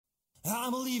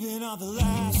I'm leaving on the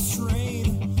last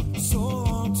train, so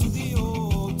long to the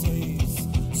old days,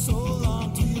 so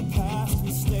long to your past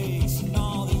mistakes and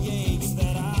all the aches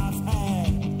that I've had.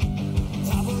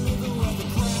 I've been living where the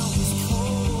ground is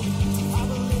cold, I've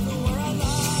been living where our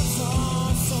lives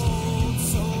are sold.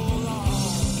 So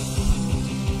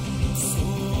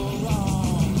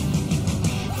long,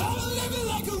 I've been living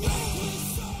like a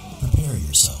reckless soul. Prepare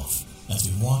yourself as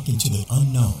we walk into the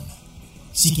unknown,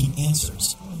 seeking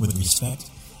answers with respect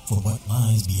for what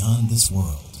lies beyond this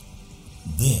world.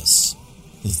 This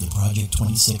is the Project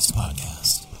 26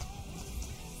 podcast,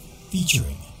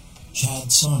 featuring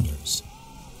Chad Saunders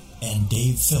and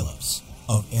Dave Phillips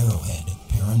of Arrowhead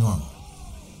Paranormal,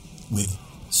 with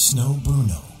Snow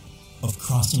Bruno of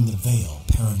Crossing the Veil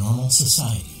Paranormal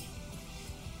Society.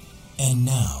 And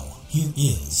now, here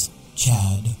is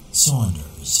Chad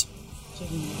Saunders.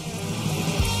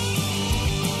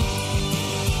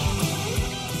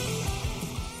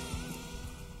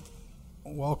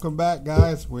 Welcome back,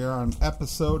 guys. We are on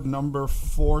episode number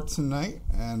 4 tonight,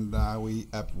 and we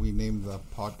named the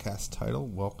podcast title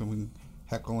 "Welcoming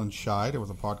Heckle and Shide." It was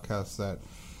a podcast that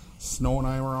Snow and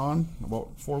I were on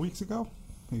about 4 weeks ago,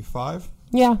 maybe 5.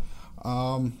 Yeah.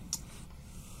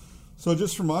 So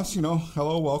just from us,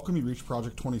 hello, welcome. You reached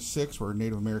Project 26. We're a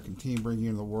Native American team bringing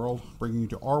you into the world, bringing you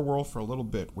to our world for a little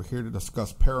bit. We're here to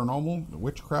discuss paranormal,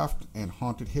 witchcraft, and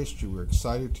haunted history. We're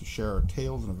excited to share our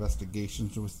tales and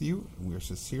investigations with you, and we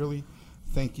sincerely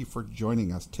thank you for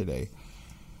joining us today.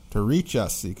 To reach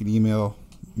us, you can email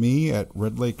me at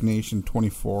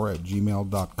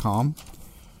redlakenation24@gmail.com,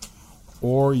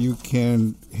 or you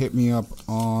can hit me up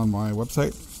on my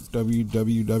website,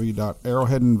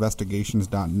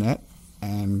 www.arrowheadinvestigations.net,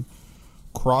 and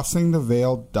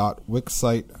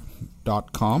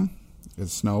crossingtheveil.wixsite.com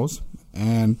is Snows,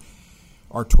 and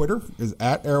our Twitter is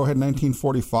at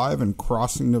Arrowhead1945, and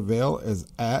Crossing the Veil is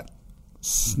at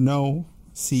SnowCTV.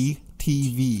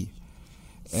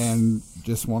 And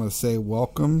just want to say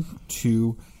welcome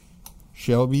to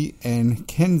Shelby and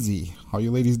Kenzie. How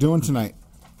you ladies doing tonight?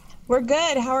 We're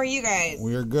good. How are you guys?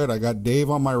 We are good. I got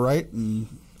Dave on my right and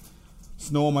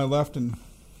Snow on my left, and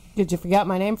Did you forget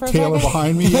my name for a Taylor second?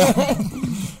 behind me. Yeah.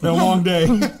 Been a long day.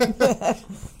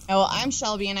 Oh, I'm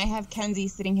Shelby, and I have Kenzie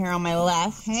sitting here on my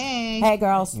left. Hey. Hey,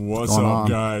 girls. What's going up, on?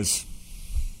 guys?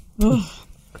 What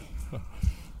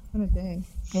a day.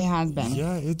 It has been.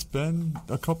 Yeah, it's been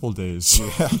a couple days.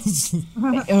 Uh-huh.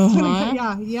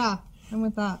 I'm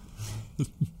with that.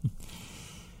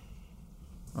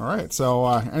 All right. So,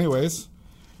 anyways,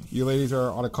 you ladies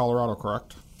are out of Colorado,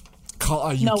 correct?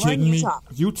 Are you No, we're in kidding me? Utah.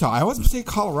 Utah. I always say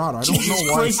Colorado. I don't Jesus know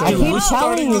why Christ, I I say keep that.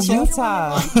 telling you,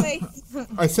 Utah.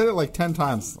 I said it like 10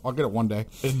 times. I'll get it one day.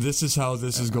 And this is how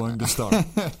this is going to start.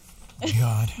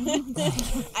 God.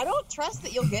 I don't trust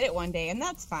that you'll get it one day, and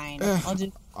that's fine. I'll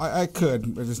I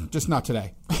could, but just not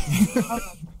today.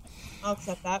 I'll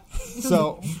accept that.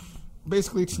 So,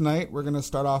 basically tonight we're going to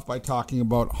start off by talking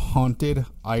about haunted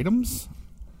items.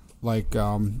 Like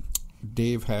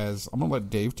Dave has, I'm going to let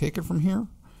Dave take it from here,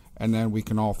 and then we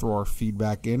can all throw our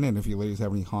feedback in, and if you ladies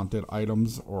have any haunted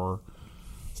items or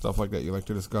stuff like that you like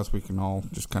to discuss, we can all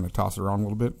just kind of toss it around a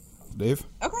little bit. Dave?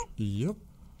 Okay. Yep.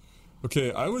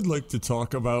 Okay, I would like to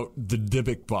talk about the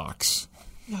Dybbuk box.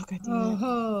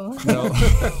 Oh,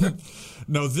 good.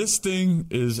 Now, this thing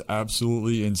is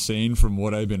absolutely insane from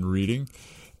what I've been reading,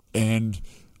 and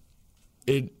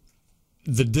the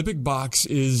Dybbuk box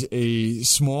is a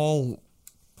small,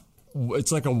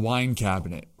 it's like a wine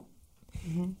cabinet.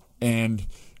 Mm-hmm. And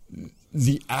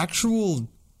the actual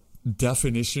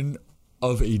definition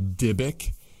of a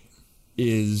Dybbuk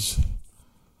is,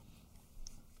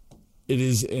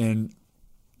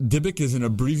 Dybbuk is an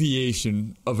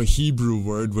abbreviation of a Hebrew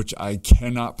word which I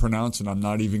cannot pronounce, and I'm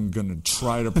not even going to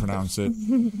try to pronounce it.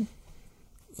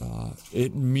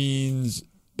 It means,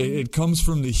 it comes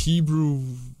from the Hebrew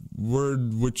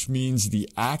word which means the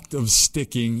act of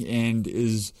sticking, and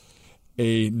is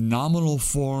a nominal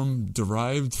form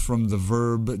derived from the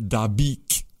verb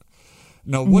dabik.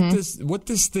 Now, what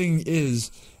this thing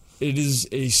is, it is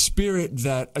a spirit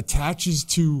that attaches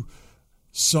to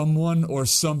someone or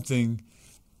something,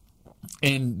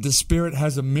 and the spirit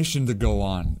has a mission to go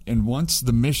on, and once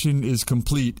the mission is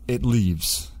complete, it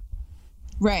leaves.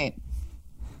 Right.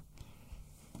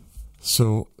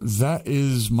 So that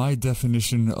is my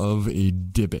definition of a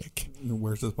Dybbuk.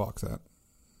 Where's this box at?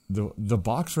 The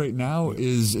box right now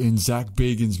is in Zach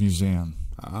Bagans' museum.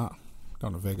 Down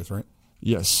in Vegas, right?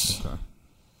 Yes. Okay.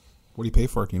 What do you pay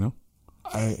for it, do you know?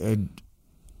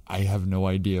 I have no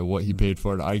idea what he paid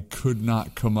for it. I could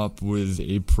not come up with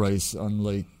a price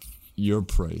unlike your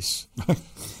price.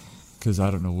 Because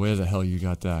I don't know where the hell you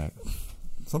got that.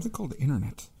 Something called the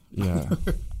internet. Yeah.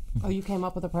 Oh, you came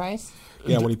up with a price?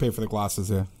 Yeah, what do you pay for the glasses?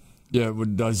 Yeah, Yeah,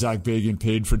 when Zach Bagan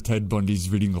paid for Ted Bundy's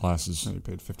reading glasses. he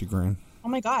paid $50,000. Oh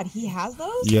my God, he has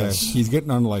those? Yeah, he's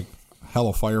getting on like hell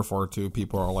of fire for it too.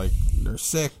 People are like, they're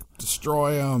sick,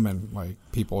 destroy them, and like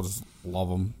people just love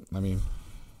them. I mean,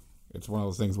 it's one of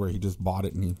those things where he just bought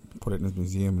it and he put it in his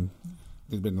museum, and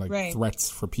there's been like threats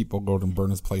for people to go and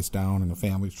burn his place down, and the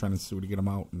family's trying to sue to get him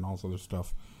out, and all this other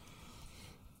stuff.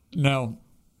 Now,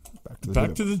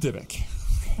 back to the Dybbuk.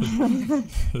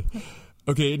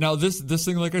 Okay, now this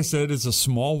thing, like I said, is a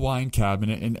small wine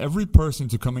cabinet, and every person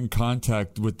to come in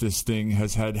contact with this thing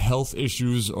has had health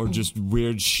issues or just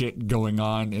weird shit going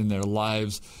on in their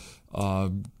lives.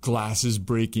 Glasses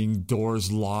breaking,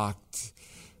 doors locked,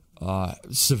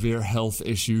 severe health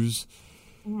issues.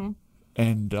 Mm-hmm.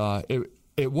 And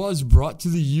it was brought to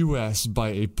the U.S. by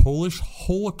a Polish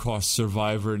Holocaust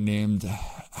survivor named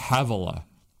Havala.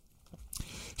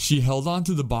 She held on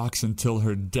to the box until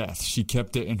her death. She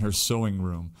kept it in her sewing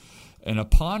room. And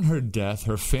upon her death,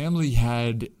 her family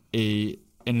had an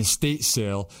estate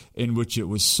sale in which it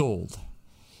was sold.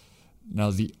 Now,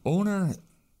 the owner,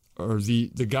 or the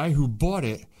guy who bought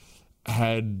it,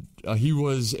 he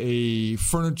was a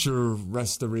furniture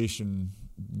restoration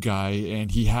guy,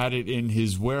 and he had it in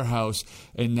his warehouse,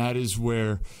 and that is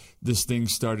where this thing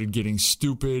started getting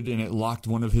stupid, and it locked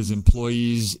one of his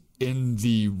employees in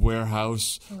the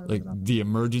warehouse, like the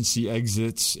emergency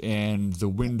exits and the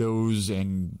windows,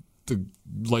 and the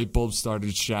light bulbs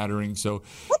started shattering. So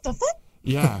what the fuck?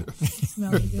 Yeah.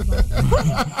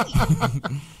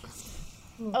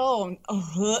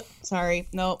 Sorry.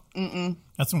 No. Mm-mm.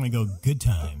 That's when we go good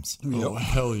times. Oh,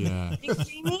 hell yeah. Are you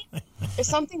kidding me? If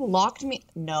something locked me,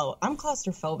 no, I'm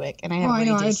claustrophobic and I have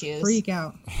rage issues. I'd freak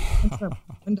out.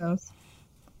 Windows.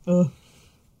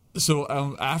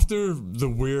 So after the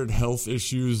weird health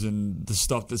issues and the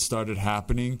stuff that started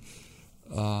happening,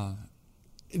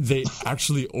 they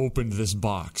actually opened this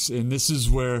box. And this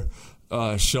is where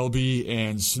Shelby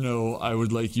and Snow, I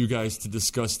would like you guys to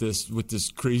discuss this with this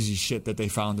crazy shit that they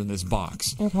found in this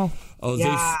box. Okay.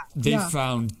 They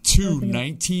found two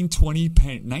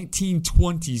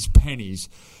 1920s pennies,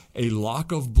 a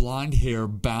lock of blonde hair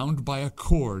bound by a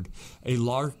cord, a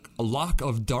lock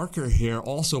of darker hair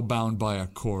also bound by a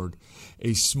cord,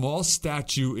 a small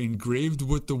statue engraved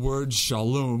with the word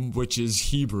Shalom, which is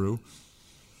Hebrew,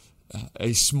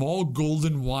 a small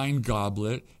golden wine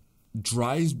goblet,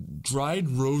 dried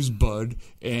rosebud,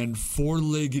 and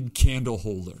four-legged candle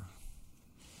holder.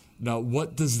 Now,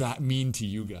 what does that mean to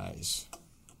you guys?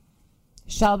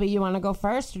 Shelby, you want to go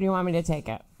first, or do you want me to take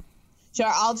it? Sure,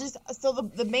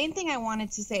 the main thing I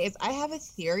wanted to say is I have a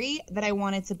theory that I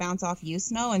wanted to bounce off you,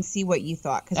 Snow, and see what you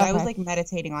thought, because I was like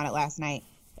meditating on it last night.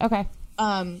 Okay.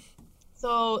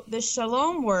 So the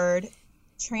shalom word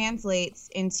translates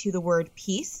into the word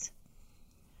peace.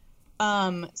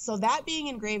 So that being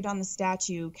engraved on the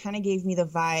statue kind of gave me the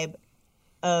vibe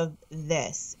of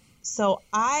this. So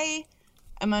I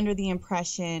am under the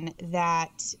impression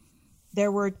that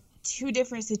there were two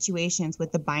different situations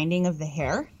with the binding of the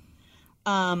hair.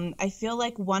 I feel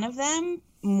like one of them,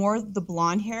 more the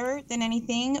blonde hair than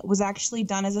anything, was actually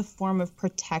done as a form of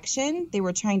protection. They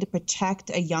were trying to protect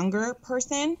a younger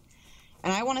person.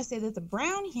 And I want to say that the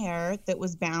brown hair that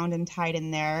was bound and tied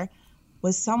in there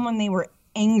was someone they were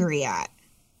angry at.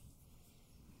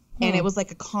 And it was like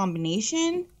a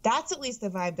combination. That's at least the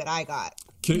vibe that I got.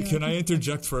 Can I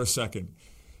interject for a second?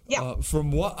 Yeah.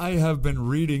 From what I have been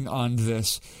reading on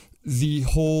this, the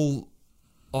whole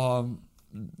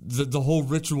the whole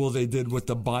ritual they did with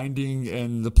the binding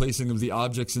and the placing of the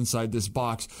objects inside this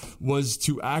box was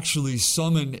to actually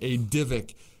summon a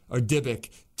Dybbuk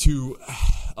to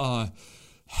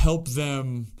help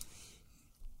them,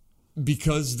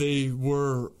 because they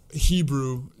were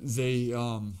Hebrew. They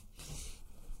and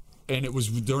it was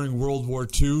during World War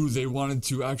II. They wanted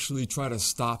to actually try to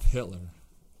stop Hitler.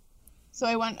 So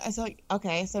I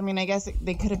mean, I guess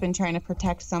they could have been trying to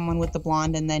protect someone with the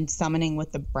blonde and then summoning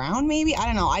with the brown, maybe? I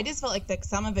don't know. I just felt like that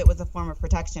some of it was a form of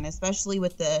protection, especially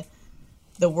with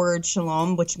the word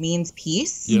shalom, which means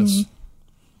peace. Yes. Mm-hmm.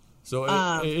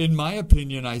 So in my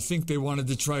opinion, I think they wanted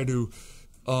to try to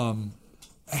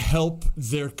help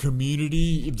their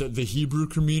community, the Hebrew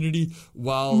community,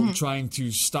 while trying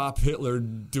to stop Hitler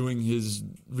doing his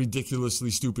ridiculously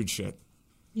stupid shit.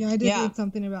 Yeah, I did read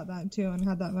something about that too and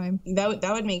had that vibe.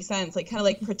 That would make sense. Like, kind of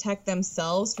like protect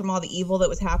themselves from all the evil that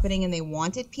was happening, and they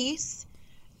wanted peace,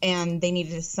 and they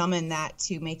needed to summon that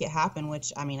to make it happen,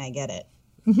 which, I mean, I get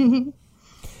it.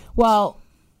 Well,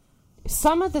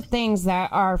 some of the things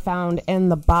that are found in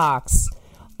the box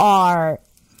are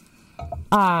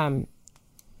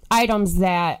items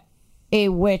that a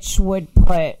witch would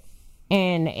put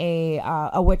in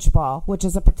a witch ball, which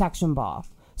is a protection ball.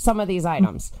 Some of these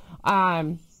items,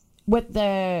 with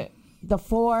the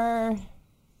four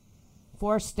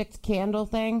sticked candle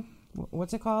thing.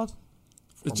 What's it called?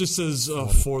 It just says a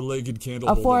four-legged candle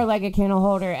A holder. four-legged candle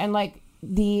holder, and like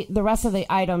the rest of the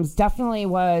items definitely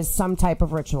was some type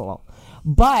of ritual,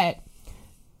 but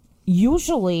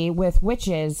usually with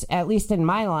witches, at least in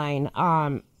my line,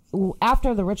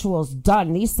 after the ritual's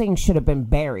done, these things should have been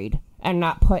buried and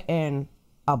not put in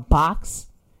a box.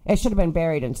 It should have been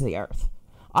buried into the earth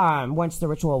once the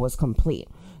ritual was complete.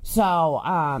 So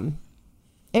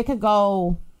it could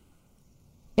go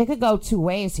two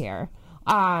ways here.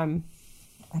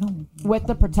 With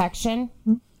the protection,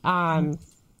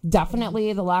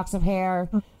 definitely the locks of hair.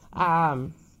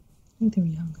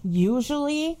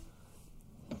 Usually,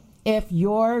 if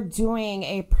you're doing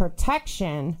a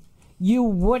protection, you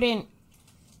wouldn't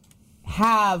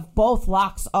have both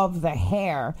locks of the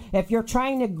hair. If you're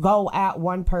trying to go at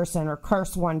one person or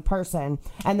curse one person,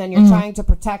 and then you're trying to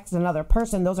protect another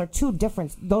person, those are two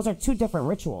different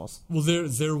rituals. Well,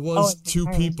 there was two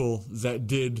people that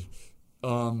did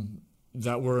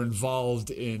that were involved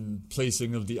in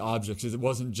placing of the objects. It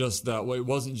wasn't just that way. It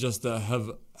wasn't just the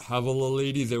Havilah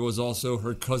lady. There was also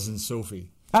her cousin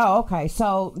Sophie. Oh, okay.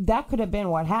 So that could have been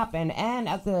what happened. And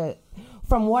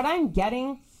from what I'm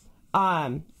getting,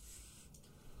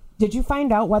 did you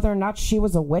find out whether or not she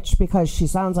was a witch? Because she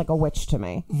sounds like a witch to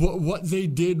me. What they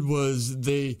did was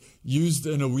they used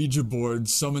an Ouija board,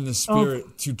 summon the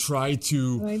spirit, to try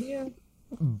to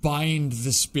bind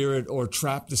the spirit or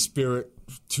trap the spirit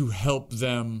to help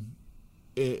them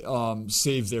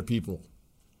save their people.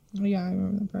 Yeah, I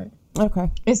remember that part.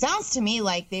 Okay. It sounds to me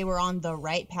like they were on the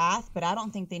right path, but I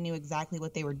don't think they knew exactly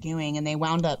what they were doing, and they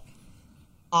wound up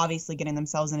obviously getting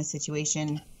themselves in a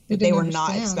situation that they were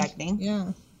not expecting.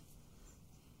 Yeah.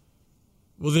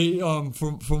 Well, they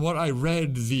from what I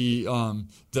read, the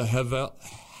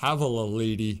Havilah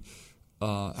lady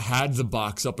had the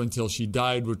box up until she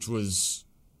died, which was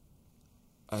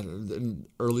in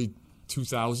early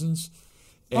 2000s,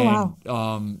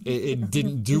 and it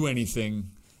didn't do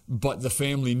anything. But the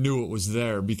family knew it was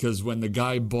there because when the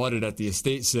guy bought it at the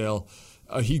estate sale,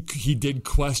 he did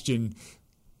question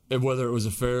whether it was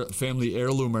a family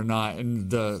heirloom or not, and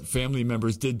the family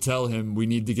members did tell him, we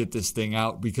need to get this thing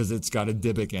out because it's got a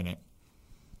Dybbuk in it.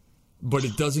 But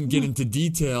it doesn't get into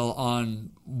detail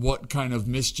on what kind of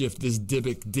mischief this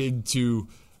Dybbuk did to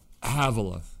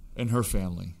Havilah and her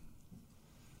family.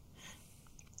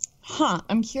 Huh.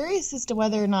 I'm curious as to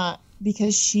whether or not,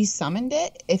 because she summoned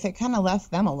it, if it kind of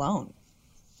left them alone.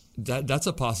 That's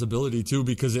a possibility, too,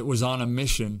 because it was on a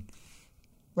mission.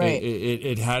 Right.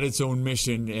 It had its own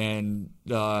mission, and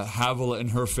Havilah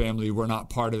and her family were not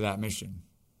part of that mission.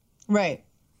 Right.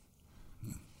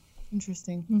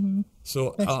 Interesting. Mm-hmm.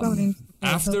 So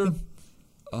after...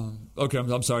 okay,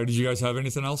 I'm sorry. Did you guys have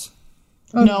anything else?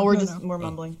 No, we're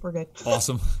mumbling. We're good.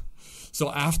 Awesome. So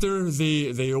after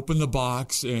they opened the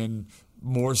box and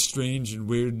more strange and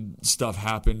weird stuff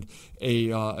happened,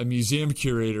 a museum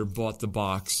curator bought the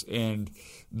box, and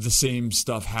the same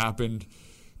stuff happened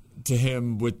to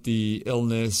him with the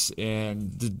illness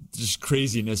and just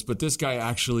craziness. But this guy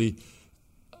actually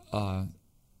kept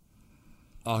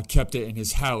it in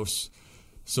his house.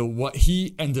 So what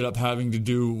he ended up having to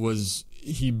do was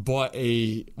he bought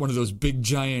one of those big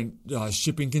giant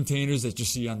shipping containers that you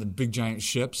see on the big giant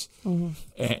ships,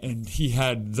 and he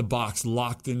had the box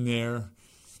locked in there.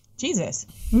 Jesus.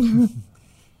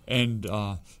 And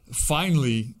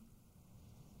finally,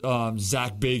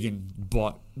 Zach Bagans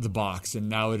bought the box, and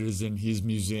now it is in his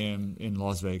museum in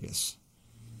Las Vegas.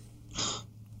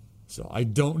 So I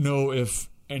don't know if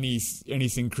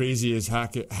anything crazy has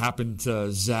happened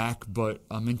to Zach, but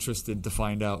I'm interested to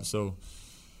find out. So.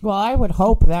 Well, I would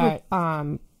hope that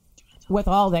with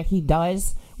all that he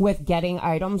does with getting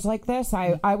items like this,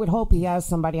 I would hope he has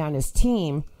somebody on his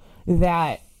team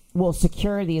that will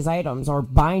secure these items or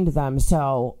bind them.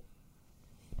 So,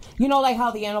 you know, like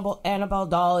how the Annabelle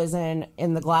doll is in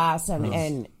the glass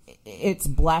and it's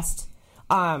blessed.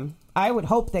 I would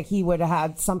hope that he would have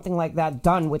had something like that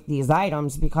done with these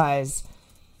items, because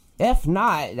if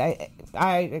not,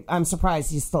 I'm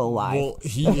surprised he's still alive. Well,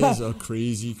 he is a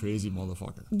crazy, crazy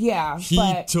motherfucker. Yeah.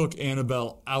 He took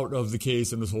Annabelle out of the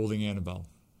case and was holding Annabelle.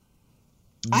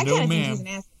 I kind of think he's an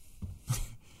asshole.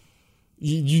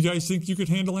 You guys think you could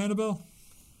handle Annabelle?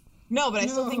 No, but I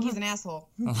still think he's an asshole.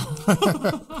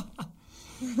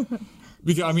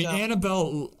 Because, I mean,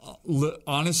 Annabelle,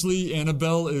 honestly,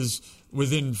 Annabelle is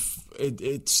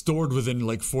it's stored within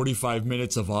like 45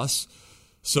 minutes of us.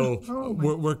 So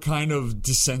we're kind of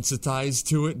desensitized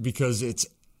to it because it's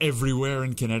everywhere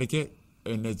in Connecticut,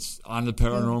 and it's on the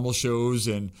paranormal shows,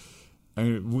 and I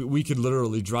mean, we could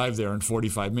literally drive there in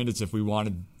 45 minutes if we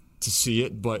wanted to see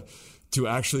it, but to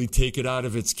actually take it out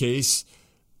of its case,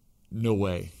 no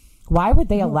way. Why would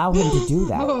they allow him to do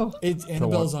that?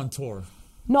 Annabelle's on tour.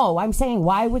 No, I'm saying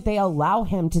why would they allow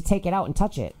him to take it out and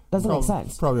touch it? Doesn't make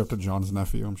sense. Probably up to John's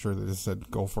nephew. I'm sure they just said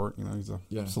go for it. You know, he's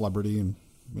a celebrity, and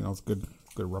you know it's good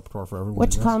repertoire for everyone.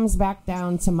 Which comes back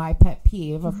down to my pet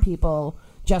peeve of people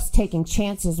just taking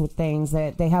chances with things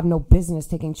that they have no business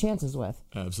taking chances with.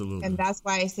 Absolutely. And that's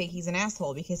why I say he's an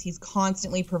asshole, because he's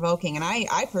constantly provoking. And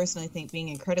I personally think being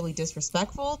incredibly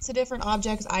disrespectful to different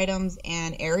objects, items,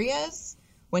 and areas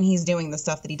when he's doing the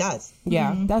stuff that he does.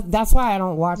 Yeah, that's why I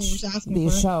don't watch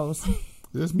these shows. Is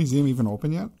this museum even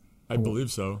open yet? I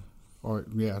believe so. Or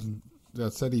yeah,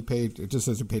 that said he paid. It just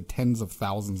says he paid tens of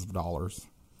thousands of dollars.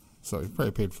 So he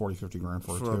probably paid 40, 50 grand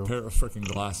for it too. A pair of freaking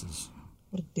glasses.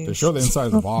 What a douche. They show the inside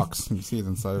of the box. You can see the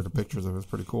inside of the pictures of it. It's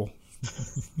pretty cool.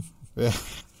 Yeah.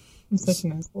 I'm such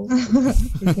an asshole.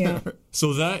 Yeah.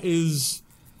 So that is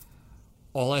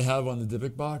all I have on the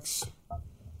Dybbuk box.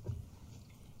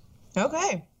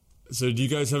 Okay. So do you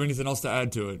guys have anything else to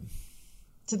add to it?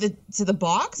 To the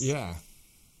box? Yeah.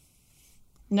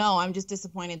 No, I'm just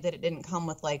disappointed that it didn't come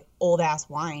with like old ass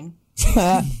wine.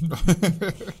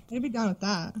 Maybe down with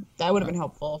that. That would have been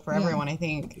helpful for everyone, I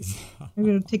think. Maybe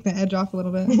it'll take the edge off a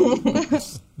little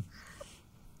bit.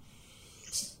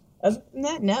 Other than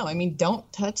that, no. I mean,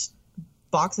 don't touch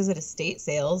boxes at estate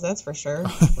sales. That's for sure.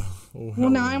 Well,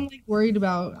 now I'm like worried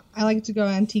about. I like to go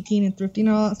antiquing and thrifting and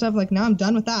all that stuff. Like now I'm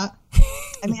done with that.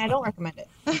 I mean, I don't recommend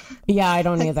it. Yeah, I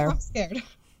don't either. I'm scared.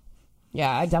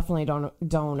 Yeah, I definitely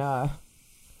don't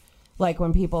like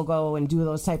when people go and do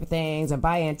those type of things and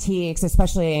buy antiques,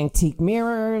 especially antique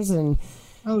mirrors and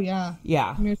Oh yeah.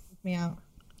 yeah. Mirrors freak me out.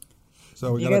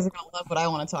 So we You got guys are going to love what I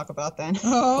want to talk about then.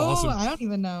 Oh, Awesome. I don't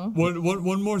even know.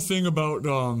 One more thing about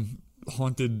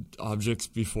haunted objects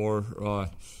before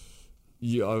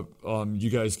you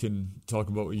guys can talk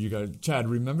about what you guys. Chad,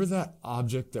 remember that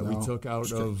object that we took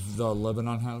out of the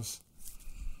Lebanon house?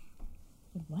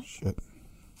 What? shit.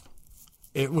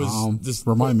 It was this.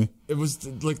 Remind me. It was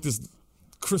like this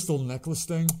crystal necklace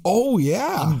thing. Oh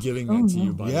yeah. I'm giving that to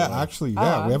you, by the way. Actually,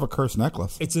 yeah. We have a cursed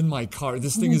necklace. It's in my car.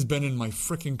 This thing has been in my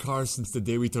freaking car since the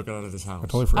day we took it out of this house. I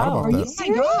totally forgot about that. Oh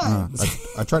my god.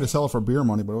 I tried to sell it for beer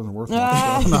money, but it wasn't worth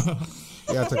much. No.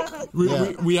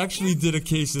 Yeah, We actually did a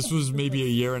case. This was maybe a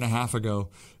year and a half ago,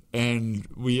 and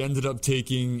we ended up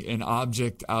taking an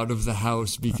object out of the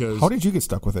house because how did you get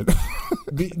stuck with it?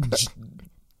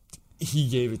 he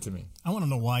gave it to me. I want to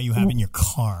know why you have it in your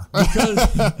car.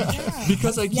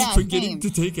 Because I keep forgetting to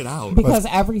take it out. Because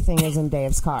everything is in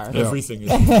Dave's car. Everything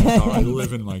is in my car. I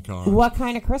live in my car. What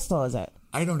kind of crystal is it?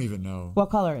 I don't even know.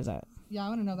 What color is it? Yeah, I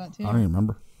want to know that too. I don't even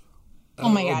remember. Oh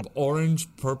my God.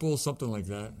 Orange, purple, something like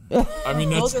that. I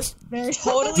mean, Those that's are very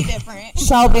totally different.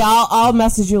 Shelby, I'll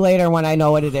message you later when I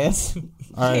know what it is.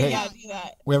 All right, hey, Yeah, do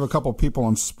that. we have a couple people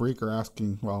on Spreaker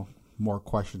asking, well, more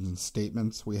questions and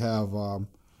statements. We have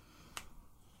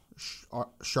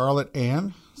Charlotte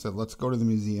Ann said, let's go to the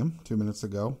museum 2 minutes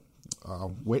ago.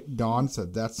 Whit Dawn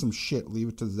said, that's some shit. Leave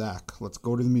it to Zach. Let's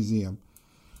go to the museum.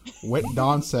 Whit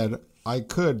Dawn said, I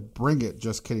could bring it.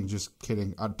 Just kidding. Just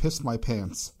kidding. I'd piss my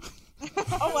pants.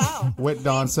 Oh, wow. Whit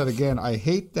Dawn said again, I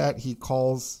hate that he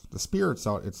calls the spirits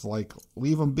out. It's like,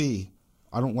 leave them be.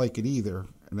 I don't like it either.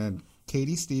 And then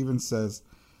Katie Stevens says,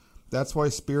 that's why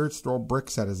spirits throw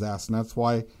bricks at his ass. And that's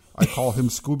why I call him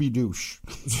Scooby Douche.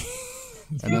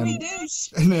 Scooby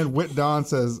Douche. And then Whit Dawn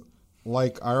says,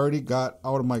 like, I already got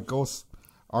my ghost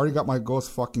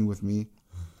fucking with me.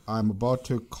 I'm about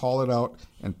to call it out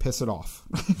and piss it off.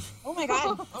 Oh my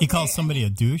God. He calls somebody a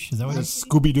douche? Is that what it is? It's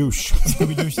Scooby Douche.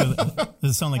 Scooby douche?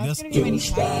 Does it sound like That's this? going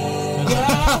to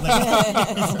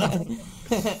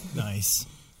be my Nice.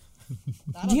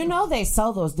 Do you know they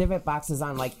sell those divot boxes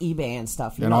on like eBay and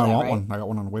stuff? You Yeah, know no, I that, want right? one. I got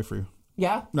one on the way for you.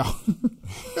 Yeah? No.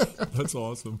 That's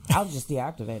awesome. I'll just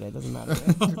deactivate it. Doesn't matter.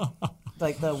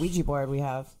 Like the Ouija board we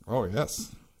have. Oh,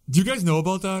 yes. Do you guys know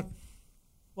about that?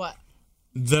 What?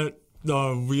 That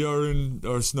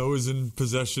Snow is in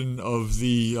possession of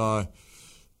the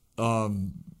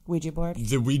Ouija board?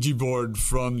 the Ouija board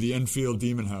from the Enfield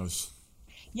Demon House.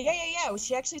 Yeah.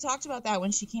 She actually talked about that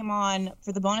when she came on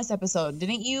for the bonus episode.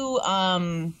 Didn't you?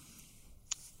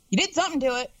 You did something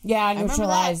to it. Yeah, I remember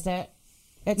neutralized it.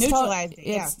 It's Neutralized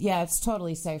it, yeah. It's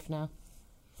totally safe now.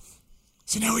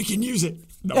 So now we can use it.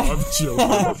 No, I'm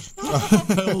joking.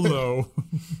 Hell no.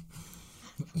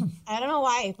 I don't know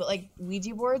why, but like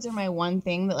Ouija boards are my one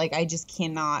thing that like I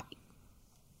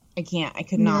I can't. I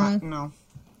could not. Yeah. No.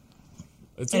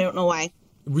 I I think don't know why.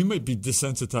 we might be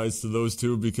desensitized to those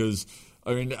two because,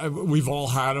 I mean, we've all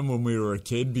had them when we were a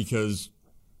kid because,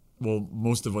 well,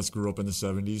 most of us grew up in the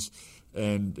 70s,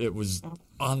 and it was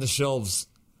on the shelves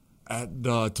at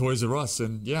Toys R Us,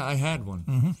 and yeah, I had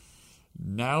one.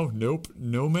 Now, nope,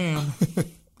 no ma'am.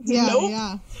 Yeah, Nope.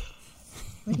 yeah.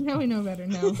 Like now we know better.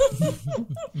 No.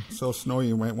 So, Snowy,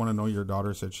 you might want to know your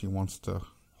daughter said she wants to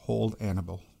hold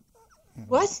Annabelle.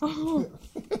 What?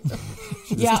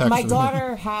 She just Yeah, my texted me.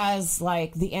 daughter has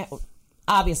like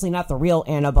obviously not the real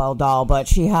Annabelle doll, but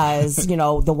she has, you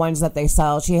know, the ones that they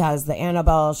sell. She has the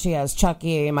Annabelle, she has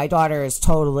Chucky. My daughter is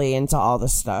totally into all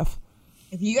this stuff.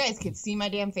 If you guys could see my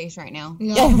damn face right now.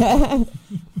 Yeah.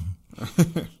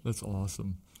 That's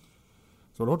awesome.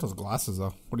 So, what about those glasses,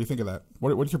 though? What do you think of that?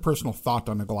 What's your personal thought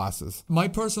on the glasses? My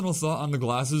personal thought on the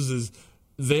glasses is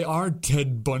they are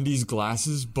Ted Bundy's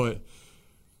glasses, but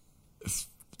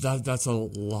that's a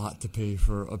lot to pay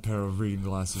for a pair of reading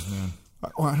glasses, man.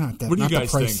 Well, not that, What do you not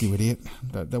guys the price, think? you idiot.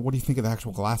 What do you think of the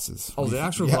actual glasses? Oh, What do the you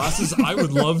actual think? glasses? I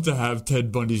would love to have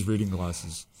Ted Bundy's reading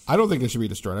glasses. I don't think they should be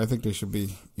destroyed. I think they should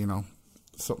be, you know,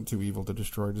 something too evil to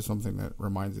destroy, just something that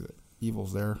reminds you that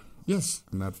evil's there Yes.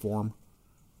 in that form.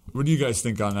 What do you guys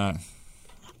think on that?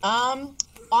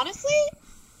 Honestly,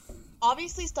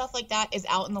 obviously stuff like that is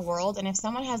out in the world, and if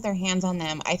someone has their hands on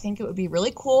them, I think it would be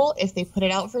really cool if they put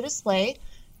it out for display,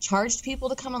 charged people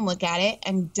to come and look at it,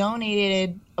 and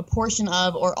donated a portion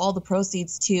of or all the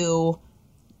proceeds to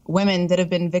women that have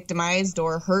been victimized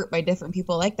or hurt by different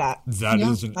people like that. That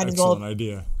Yeah. is an Might as well- excellent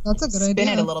idea. That's a good Spin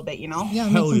idea. it a little bit, you know? Yeah,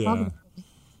 make Hell some yeah. profit.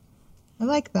 I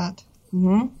like that.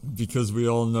 Because we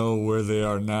all know where they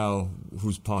are now,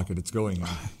 whose pocket it's going in.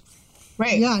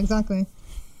 Right. Yeah, exactly.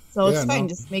 So it's Yeah, fine. no.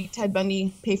 Just make Ted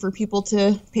Bundy pay for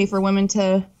women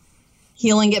to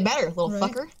heal and get better, little Right.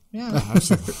 fucker. Yeah.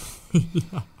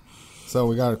 So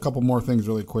we got a couple more things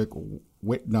really quick.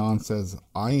 Whit Don says,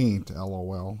 I ain't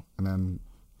LOL. And then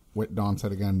Whit Don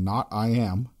said again, not I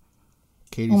am.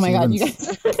 Katie Oh my God,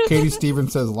 Stevens, Katie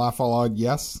Stevens says, laugh all loud,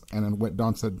 yes. And then Whit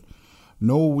Don said,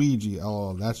 no Ouija,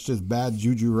 LOL. That's just bad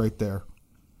juju right there.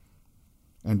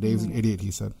 And Dave's an idiot,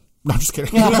 he said. No, I'm just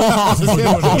kidding. Just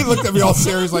kidding. He looked at me all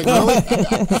serious like, really?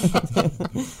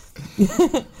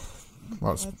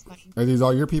 Well, That's funny. are these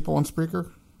all your people on Spreaker?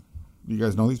 You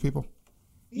guys know these people?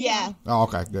 Yeah. Oh,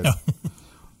 okay, good.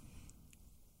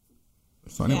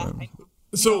 So Yeah. anyway,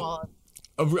 So,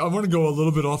 I want to go a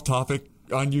little bit off topic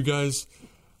on you guys.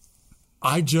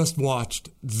 I just watched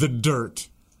The Dirt.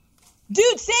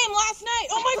 Dude, same last night.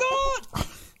 Oh my God.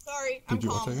 Sorry. I'm Did you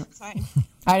watch calm. it yet? It's fine.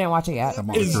 I didn't watch it yet. I'm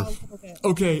Is- on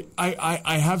Okay,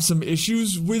 I have some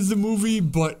issues with the movie,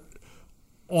 but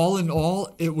all in all,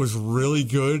 it was really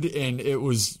good and it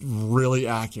was really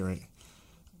accurate.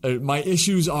 My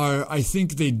issues are I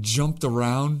think they jumped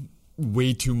around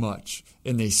way too much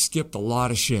and they skipped a lot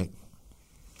of shit.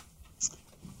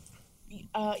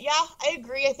 Yeah, I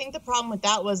agree. I think the problem with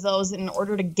that was those in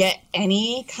order to get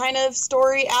any kind of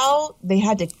story out, they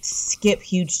had to skip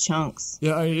huge chunks.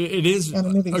 Yeah, it is Yeah, the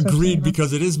movie especially, agreed huh?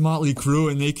 because it is Motley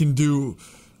Crue and they can do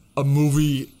a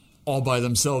movie all by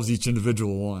themselves, each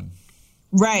individual one.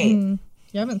 Right. You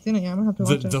haven't seen it yet. I'm gonna have to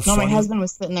watch it. No, my husband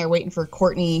was sitting there waiting for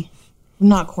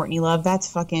not Courtney Love. That's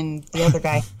fucking the other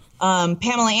guy.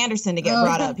 Pamela Anderson to get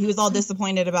brought up. He was all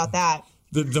disappointed about that.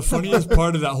 The funniest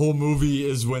part of that whole movie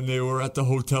is when they were at the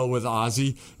hotel with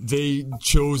Ozzy, they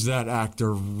chose that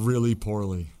actor really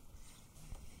poorly.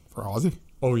 For Ozzy?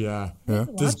 Oh, yeah. Yeah.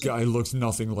 This guy looks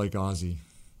nothing like Ozzy.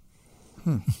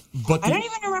 But I don't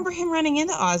even remember him running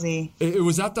into Ozzy. it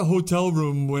was at the hotel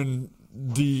room when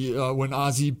when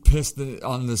Ozzy pissed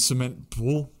on the cement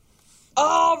pool.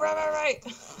 Oh, right.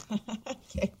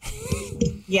 Okay.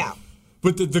 Yeah.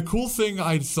 But the cool thing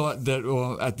I thought that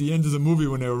at the end of the movie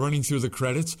when they were running through the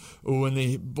credits, when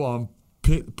they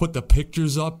put the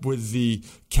pictures up with the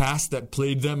cast that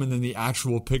played them and then the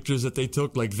actual pictures that they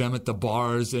took, like them at the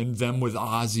bars and them with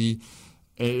Ozzy,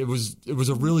 it was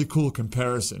a really cool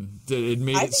comparison. It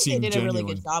made I it think seem they did genuine. a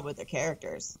really good job with their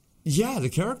characters. Yeah, the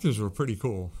characters were pretty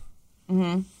cool.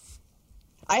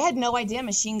 I had no idea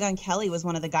Machine Gun Kelly was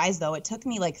one of the guys, though. It took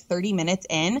me like 30 minutes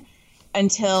in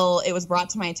until it was brought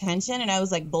to my attention, and I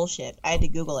was like, bullshit. I had to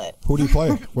Google it. Who do you play?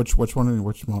 which Motley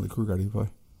Crue guy do you play?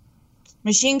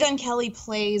 Machine Gun Kelly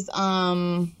plays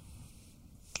Tommy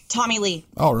Lee.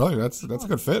 Oh, really? That's a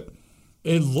good fit.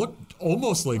 It looked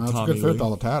almost like That's a Tommy good fit Lee. with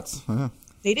all the tats. Yeah,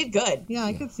 They did good. Yeah,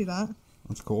 I could see that.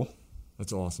 that's cool.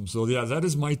 That's awesome. So yeah, that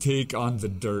is my take on The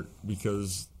Dirt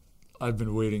because I've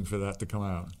been waiting for that to come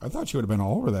out. I thought you would have been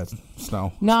all over that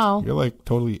snow. No. You're like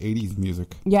totally 80s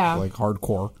music. Yeah. Like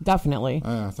hardcore. Definitely.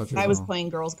 I thought you I were was all- playing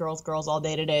girls, girls, girls all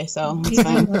day today, so it's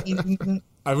fine.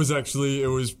 I was actually, it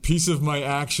was Piece of My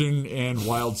Action and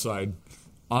Wild Side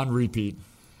on repeat.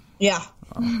 Yeah.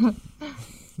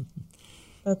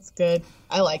 That's good.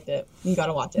 I liked it. You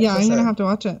gotta watch it. Yeah, for I'm sure. gonna have to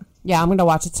watch it. Yeah, I'm going to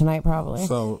watch it tonight probably.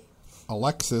 So,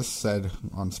 Alexis said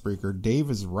on Spreaker, Dave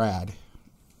is rad.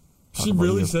 She about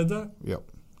really you. said that? Yep.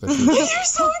 That's your, You're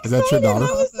so is that your daughter?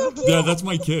 That was so cute. Yeah, that's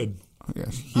my kid. Yeah.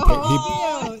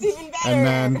 Oh, it's even better. And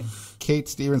then Kate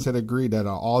Stevens had agreed that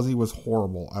Ozzy was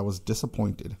horrible. I was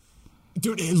disappointed.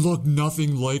 Dude, it looked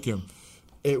nothing like him.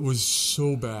 It was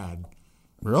so bad.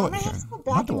 Really? I'm gonna have to go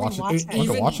I'll have back to and watch it. rewatch I that. have to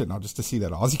Even- watch it now just to see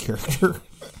that Ozzy character.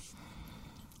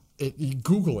 You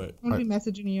Google it. I'm gonna be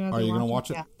messaging you as Are I you going to watch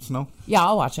watch it, Snow? Yeah,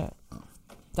 I'll watch it.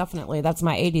 Definitely. That's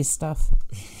my 80s stuff.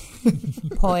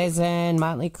 Poison,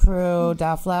 Motley Crue,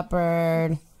 Def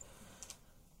Leppard.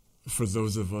 For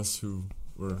those of us who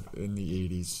were in the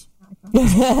 80s.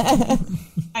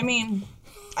 I mean,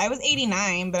 I was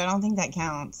 89, but I don't think that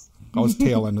counts. I was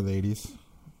tail end of the 80s.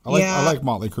 I Yeah. like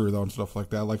Motley Crue, though, and stuff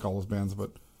like that. I like all those bands, but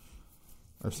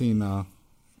I've seen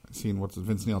what's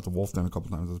Vince Neil at the Wolf Den a couple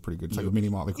times. It was pretty good. It's like a mini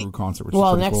Motley Crue concert, which Well,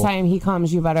 is pretty next cool. time he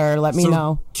comes, you better let me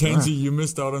know. Kenzie, you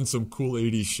missed out on some cool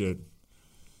 80s shit.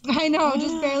 I know,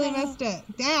 just barely missed it.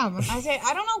 Damn.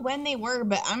 I don't know when they were,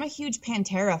 but I'm a huge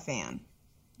Pantera fan.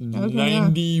 Okay, yeah.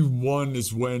 91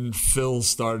 is when Phil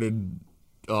started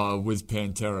with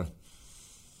Pantera.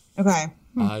 Okay.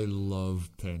 I love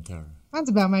Pantera.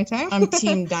 That's about my time. I'm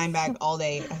Team Dimebag all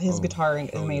day. His guitar is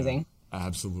amazing.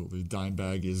 Absolutely.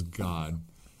 Dimebag is God.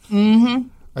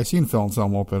 I seen Phil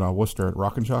Anselmo up in Worcester at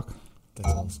Rock and Shock,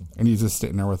 That's awesome. and he's just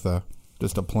sitting there with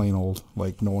just a plain old,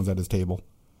 like, no one's at his table.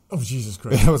 Oh, Jesus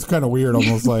Christ. It was kind of weird,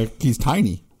 almost like he's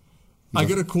tiny. I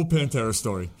got a cool Pantera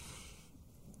story.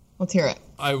 Let's hear it.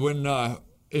 I went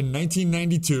in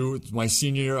 1992, it's my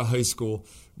senior year of high school.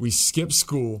 We skipped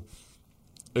school.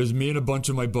 It was me and a bunch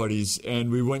of my buddies, and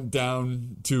we went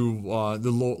down to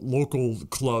the local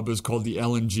club. It was called the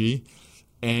LNG,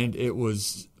 and it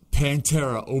was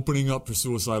Pantera opening up for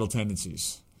Suicidal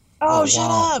Tendencies. Oh, shut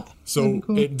up. So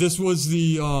Cool. this was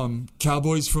the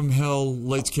Cowboys from Hell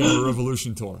Lights Camera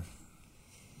Revolution tour,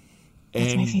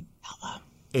 That's my and favorite album.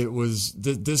 it was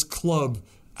this club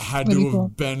had Pretty to have cool.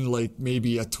 been like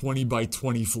maybe a 20 by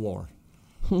 20 floor.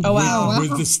 Oh, wow.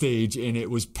 With the stage, and it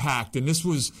was packed. And this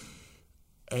was,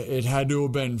 it had to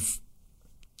have been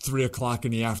 3 o'clock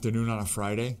in the afternoon on a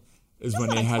Friday is when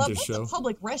they had this show. That's a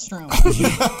public restroom.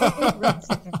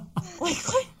 Like,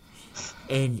 what?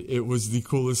 And it was the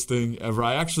coolest thing ever.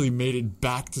 I actually made it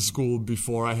back to school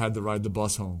before I had to ride the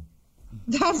bus home.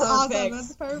 That's awesome. Perfect.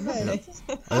 That's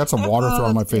perfect. I got some water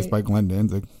thrown in my that's face great. by Glenn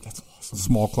Danzig. That's awesome.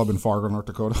 Small club in Fargo, North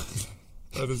Dakota.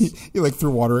 That is, he like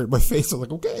threw water right in my face. I was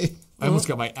like, okay. I almost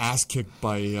got my ass kicked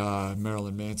by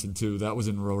Marilyn Manson too. That was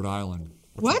in Rhode Island.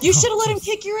 What? You should have let him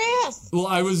kick your ass. Well,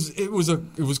 it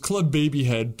was Club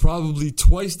Babyhead, probably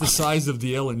twice the size of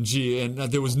the LNG, and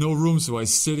there was no room, so I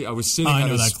was sitting Oh, on I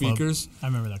know the that speakers. club. I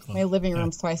remember that club. My living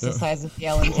room's twice the size of the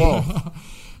LNG.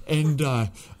 And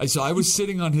so I was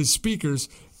sitting on his speakers,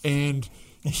 and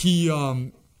he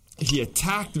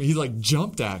attacked me. He like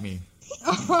jumped at me.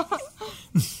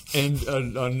 And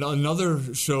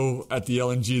another show at the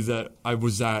LNG that I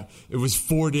was at, it was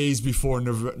 4 days before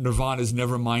Nirvana's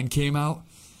Nevermind came out,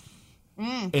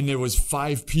 and there was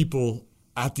 5 people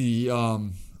at the.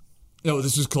 No,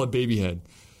 this was Club Babyhead.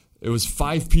 It was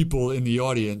 5 people in the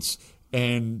audience,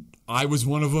 and I was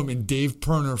one of them. And Dave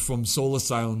Perner from Soul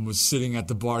Asylum was sitting at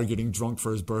the bar getting drunk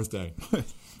for his birthday.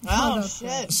 Oh,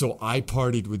 shit. So I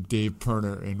partied with Dave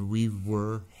Perner, and we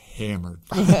were hammered.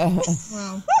 Wow.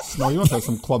 No, you must have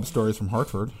some club stories from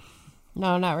Hartford.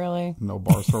 No, not really. No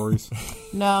bar stories.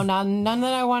 No, none that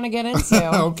I want to get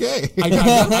into. Okay.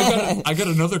 I got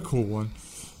another cool one.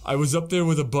 I was up there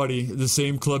with a buddy, the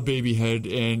same Club Babyhead,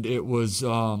 and it was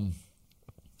Who?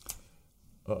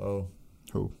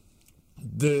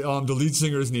 the lead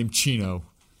singer is named Chino.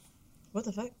 What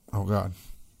the fuck? Oh God.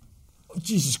 Oh,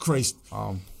 Jesus Christ,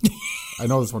 I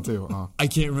know this one too. I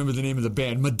can't remember the name of the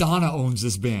band. Madonna owns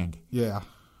this band, Yeah.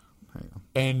 Hang on.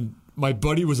 and my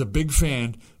buddy was a big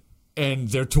fan. And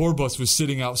their tour bus was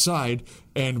sitting outside,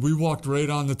 and we walked right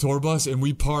on the tour bus, and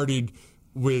we partied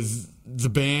with the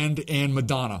band and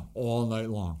Madonna all night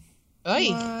long. Oy.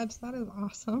 What? That is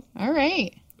awesome. All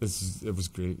right. It was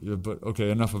great. Yeah, but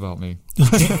okay, enough about me.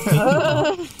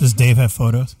 Does Dave have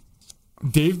photos?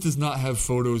 Dave does not have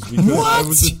photos because I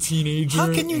was a teenager.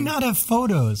 How can you and not have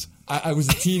photos? I was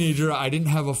a teenager. I didn't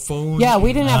have a phone. Yeah,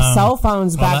 we didn't have cell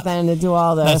phones back then to do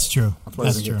all this. That's true. why I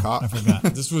That's didn't true. get caught. I forgot.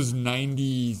 This was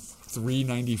 93,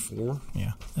 94.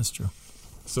 Yeah, that's true.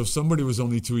 So somebody was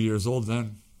only 2 years old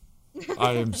then.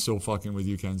 I am so fucking with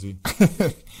you, Kenzie.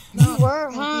 You were,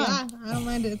 huh? Yeah, I don't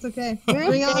mind it. It's okay.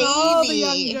 Bring on all the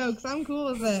young jokes. I'm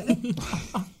cool with it.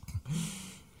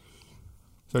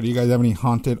 So, do you guys have any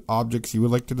haunted objects you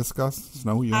would like to discuss?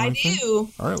 Snow, you have I anything? do.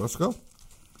 All right, let's go.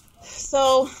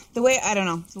 So the way, I don't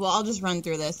know. Well, I'll just run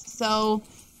through this. So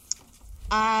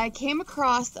I came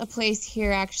across a place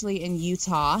here actually in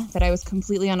Utah that I was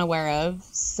completely unaware of.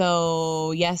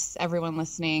 So yes, everyone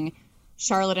listening,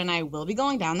 Charlotte and I will be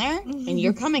going down there, and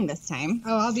you're coming this time.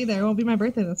 Oh, I'll be there. It won't be my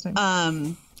birthday this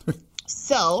time.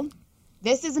 So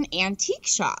this is an antique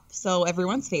shop. So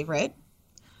everyone's favorite.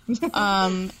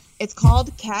 It's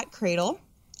called Cat Cradle,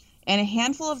 and a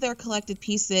handful of their collected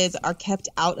pieces are kept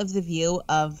out of the view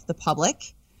of the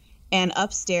public and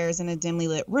upstairs in a dimly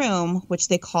lit room, which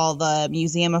they call the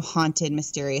Museum of Haunted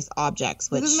Mysterious Objects,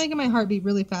 which This is making my heart beat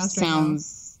really fast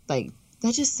sounds like,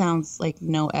 that just sounds like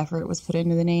no effort was put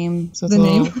into the name. So it's The a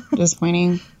little name? disappointing.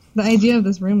 right now. The idea of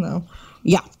this room, though.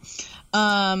 Yeah.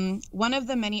 One of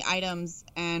the many items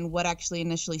and what actually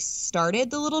initially started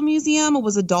the little museum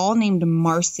was a doll named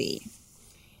Marcy.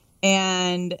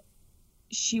 And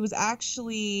she was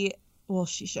actually, well,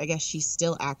 I guess she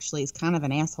still actually is kind of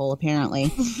an asshole,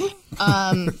 apparently.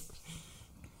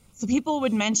 So people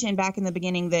would mention back in the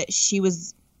beginning that she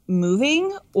was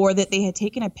moving, or that they had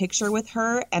taken a picture with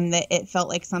her and that it felt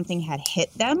like something had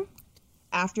hit them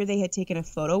after they had taken a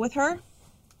photo with her.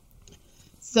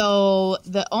 So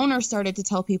the owner started to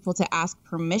tell people to ask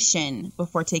permission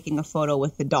before taking a photo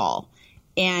with the doll.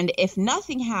 And if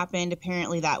nothing happened,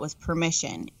 apparently that was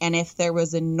permission. And if there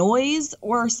was a noise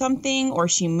or something, or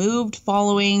she moved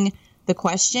following the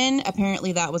question,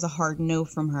 apparently that was a hard no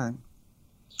from her.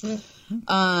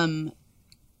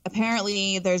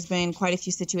 Apparently there's been quite a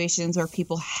few situations where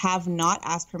people have not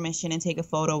asked permission and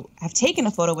have taken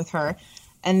a photo with her,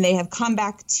 and they have come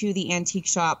back to the antique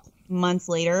shop months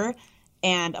later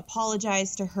and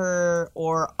apologized to her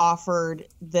or offered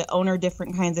the owner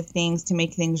different kinds of things to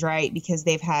make things right, because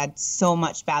they've had so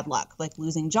much bad luck, like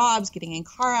losing jobs, getting in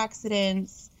car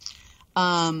accidents,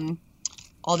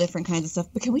 all different kinds of stuff.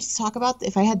 But can we just talk about,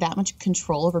 if I had that much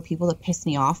control over people that piss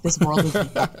me off, this world would be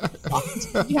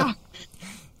fucked. Yeah.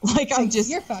 Like, I'm just...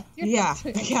 You're fucked. You're Yeah,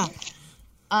 fucked. yeah.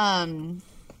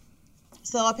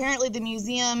 So apparently the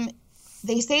museum,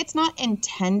 they say it's not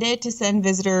intended to send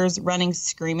visitors running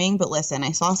screaming, but listen,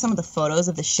 I saw some of the photos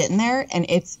of the shit in there, and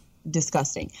it's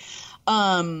disgusting.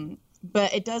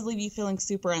 But it does leave you feeling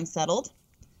super unsettled.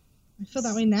 I feel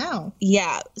that way now.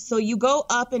 Yeah, so you go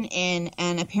up and in,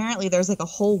 and apparently there's like a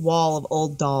whole wall of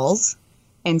old dolls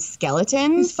and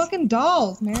skeletons. These fucking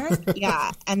dolls, man. Yeah,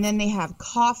 and then they have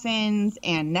coffins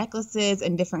and necklaces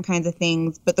and different kinds of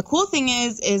things. But the cool thing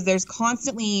is there's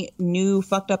constantly new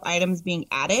fucked up items being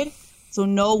added. So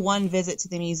no one visit to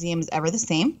the museum is ever the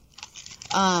same.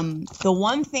 The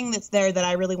one thing that's there that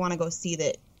I really want to go see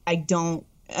that I don't,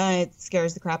 it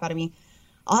scares the crap out of me.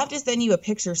 I'll have to send you a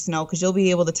picture, Snow, because you'll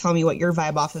be able to tell me what your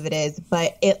vibe off of it is.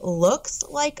 But it looks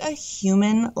like a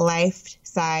human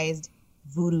life-sized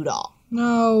voodoo doll.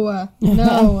 No.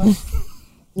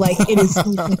 Like, it is.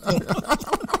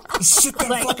 Sit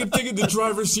that fucking thing in the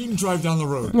driver's seat and drive down the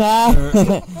road.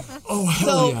 Oh, hell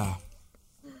So- yeah.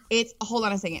 Hold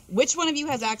on a second. Which one of you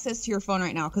has access to your phone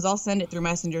right now? Because I'll send it through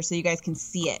Messenger so you guys can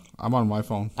see it. I'm on my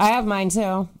phone. I have mine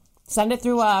too. Send it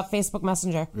through Facebook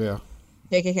Messenger. Yeah.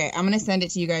 Okay. I'm going to send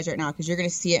it to you guys right now because you're going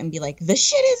to see it and be like, the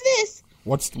shit is this?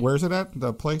 Where's it at?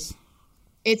 The place?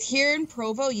 It's here in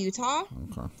Provo, Utah.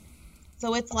 Okay.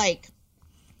 So it's like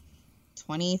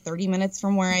 20, 30 minutes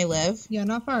from where I live. Yeah,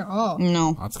 not far at all.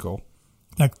 No. That's cool.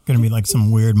 That's going to be like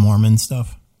some weird Mormon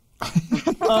stuff.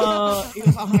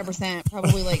 100%.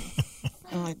 Probably like,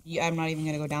 I'm not even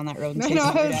going to go down that road and I say know,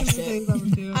 some I weird was ass just shit. saying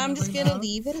something too. I'm just going to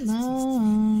leave it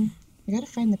alone. I got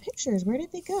to find the pictures. Where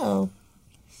did they go?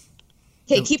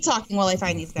 Okay, keep talking while I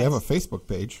find these They guys. have a Facebook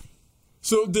page.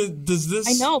 So does this?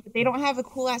 I know, but they don't have the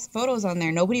cool ass photos on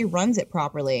there. Nobody runs it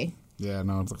properly. Yeah,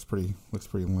 no, it looks pretty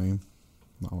lame.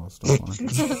 Not a lot of stuff on it.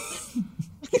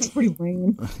 It's pretty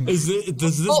lame. Does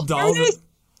this Oh, doll? there it is.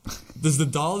 Does the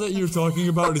doll that you're talking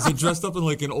about, is it dressed up in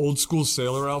like an old school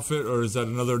sailor outfit, or is that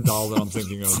another doll that I'm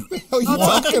thinking of? What are you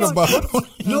talking about?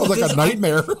 No, It's like this- a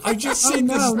nightmare. I just Oh, seen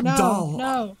no, this no, doll.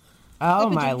 no, Oh Look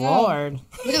at my you go. lord.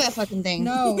 Look at that fucking thing.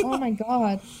 no. Oh my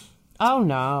god. Oh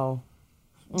no.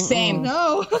 Same.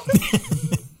 No.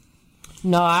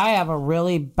 No, I have a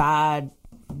really bad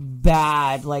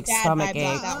like Bad stomach vibes ache.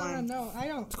 off that one. No, I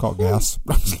don't. It's called gas.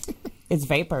 It's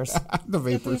vapors. The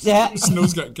vapors. Yeah.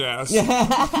 Snow's got gas.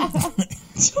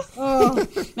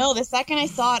 No, the second I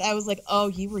saw it, I was like, "Oh,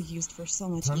 you were used for so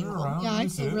much Turn it evil." around. Yeah, I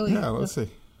feel really. Yeah, let's see.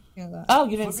 Yeah, that. Oh,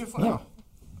 you didn't. Yeah.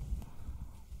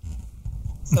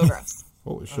 So gross.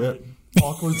 Holy shit.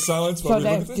 Awkward silence. So, while we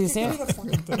Dave, look at do you this. see it? Look at that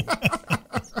fucking thing.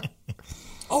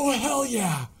 Oh, hell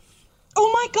yeah. Oh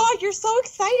my God, you're so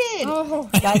excited! Oh,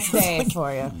 That's Dave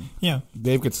for you. Yeah.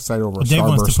 Dave gets excited over a Dave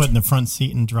wants to starburst. put in the front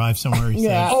seat and drive somewhere. He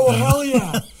Yeah. said. Oh, hell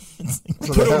yeah.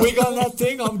 So Put they a have- wig on that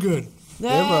thing, I'm good. they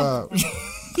have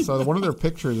so one of their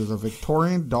pictures is a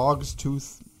Victorian dog's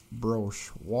tooth brooch,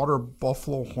 water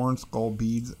buffalo horn skull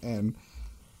beads, and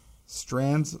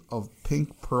strands of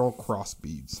pink pearl cross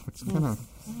beads, which is kind of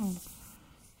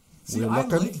See, weird I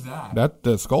looking. like that.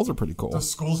 The skulls are pretty cool. The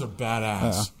skulls are badass.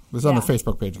 Yeah. This is on Yeah. their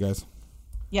Facebook page, guys.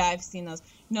 Yeah, I've seen those.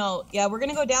 No, yeah, we're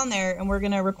gonna go down there and we're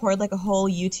gonna record like a whole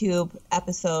YouTube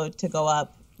episode to go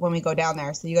up when we go down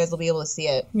there, so you guys will be able to see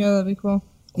it. yeah, that'd be cool.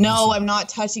 No, I'm not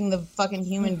touching the fucking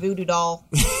human voodoo doll.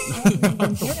 Get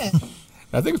it.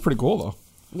 I think it's pretty cool though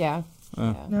Yeah.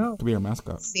 No. to be our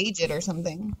mascot. Sage it or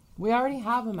something. We already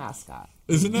have a mascot.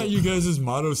 Isn't that you guys'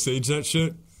 motto, sage that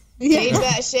shit? Sage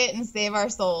that shit and save our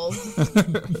souls.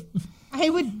 I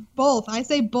would both. I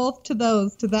say both to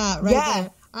those to that right Yeah.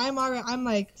 there. I'm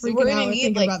like So we're freaking gonna out need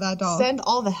thinking like about that doll. send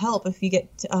all the help if you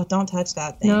get. Don't touch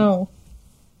that thing. No.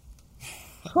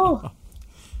 Oh,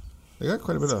 They got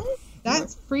quite a bit of.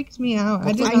 that freaked me out.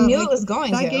 I knew it was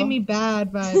going That to. gave me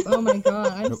bad vibes. Oh my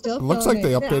god, I'm still. It looks feeling like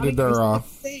they it. updated their,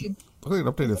 Sage. Look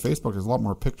like they updated Facebook. There's a lot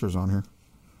more pictures on here.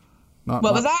 What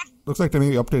was that? Looks like they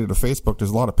maybe updated the Facebook. There's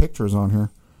a lot of pictures on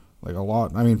here, like a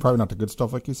lot. I mean, probably not the good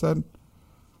stuff like you said.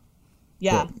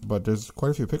 Yeah. But there's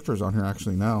quite a few pictures on here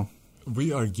actually now.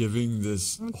 We are giving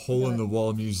this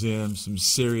hole-in-the-wall museum some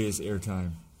serious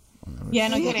airtime. Yeah,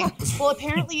 no kidding. Well,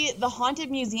 apparently the haunted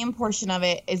museum portion of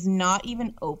it is not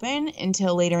even open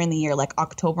until later in the year, like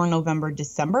October, November,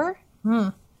 December.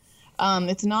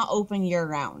 It's not open year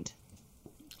round.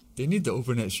 They need to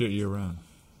open that shit year-round.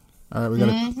 All right, we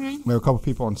have a couple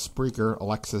people on Spreaker.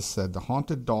 Alexis said the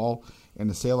haunted doll in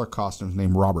the sailor costumes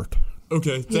named Robert.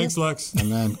 Okay, thanks, Lex.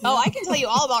 And then Oh, I can tell you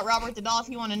all about Robert the doll if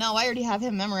you want to know. I already have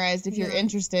him memorized if you're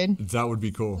interested. That would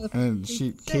be cool. and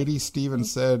Katie Stevens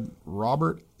said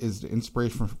Robert is the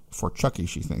inspiration for Chucky.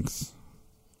 She thinks.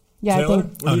 Yeah, Taylor, I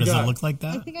think what Oh, do you does got? it look like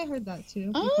I that? think I heard that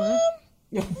too before.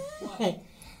 Taylor,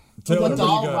 the what do you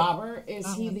doll got? Robert,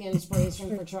 is he the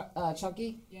inspiration for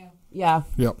Chucky? Yeah.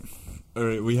 Yep. All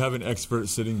right, we have an expert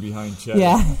sitting behind Chad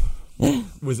Yeah.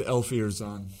 with elf ears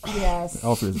on. Yes.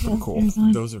 Elfie is pretty cool.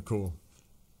 Those are cool.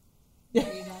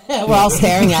 We're all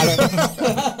staring at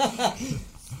her.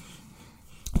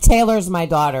 Taylor's my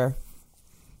daughter.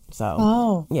 So,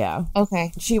 Oh, yeah.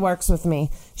 okay. She works with me.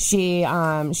 She's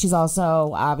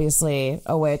also obviously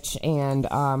a witch, and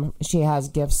she has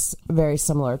gifts very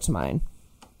similar to mine.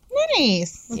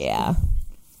 Nice. Yeah.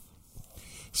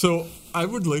 So I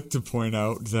would like to point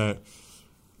out that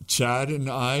Chad and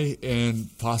I, and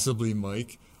possibly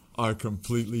Mike, are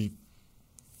completely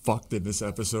fucked in this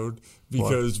episode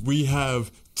because we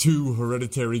have two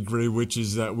hereditary gray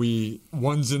witches that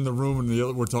one's in the room and the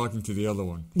other we're talking to the other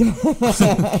one.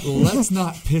 So let's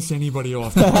not piss anybody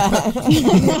off.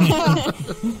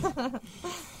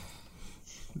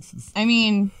 I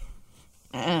mean,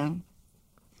 That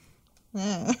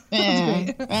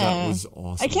was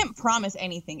awesome. I can't promise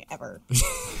anything ever.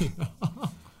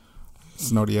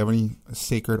 Snow, do you have any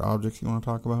sacred objects you want to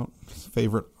talk about?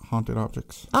 Favorite haunted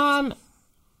objects?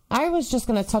 I was just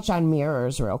gonna touch on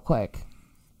mirrors real quick.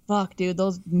 Fuck, dude.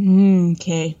 Those.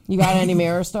 Okay. You got any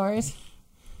mirror stories?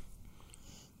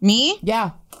 Me?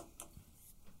 Yeah.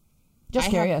 Just I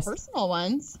curious. have personal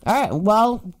ones. All right.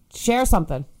 Well, share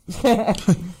something.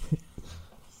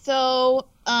 So,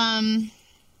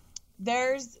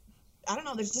 there's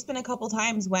just been a couple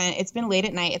times when it's been late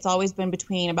at night. It's always been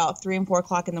between about 3 and 4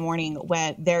 o'clock in the morning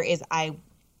when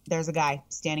there's a guy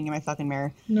standing in my fucking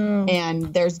mirror. No.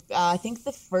 And there's, I think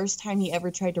the first time he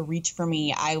ever tried to reach for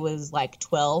me, I was like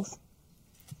 12.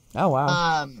 Oh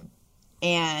wow.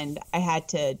 And I had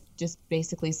to just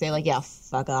basically say like, yeah,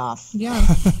 fuck off. Yeah.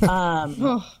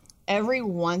 Every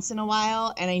once in a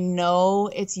while, and I know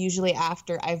it's usually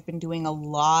after I've been doing a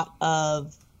lot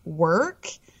of work,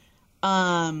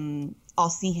 I'll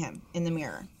see him in the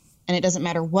mirror. And it doesn't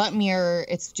matter what mirror,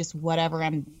 it's just whatever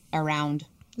I'm around.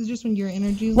 It's just when your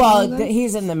energy is Well, low then?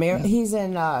 he's in the mirror. He's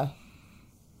in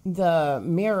the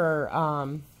mirror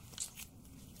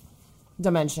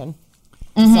dimension.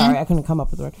 Sorry, I couldn't come up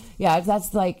with the word. Yeah,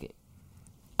 that's like,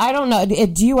 I don't know.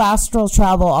 Do you astral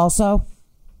travel also?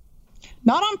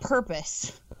 Not on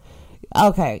purpose.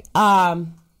 Okay.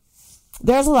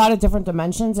 there's a lot of different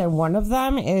dimensions, and one of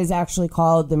them is actually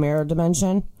called the mirror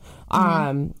dimension.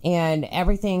 And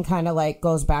everything kind of like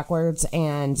goes backwards,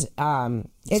 and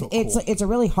it's a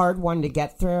really hard one to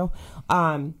get through.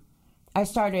 I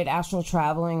started astral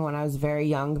traveling when I was very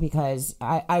young because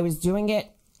I was doing it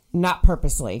not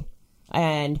purposely,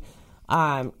 and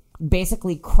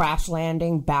basically crash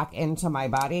landing back into my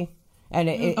body, and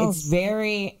it's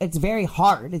very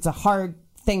hard. It's a hard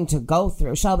thing to go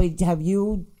through. Shelby, have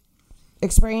you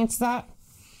experienced that?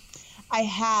 I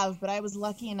have, but I was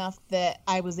lucky enough that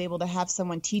I was able to have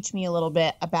someone teach me a little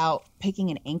bit about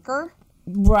picking an anchor.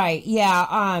 Right.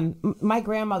 Yeah. My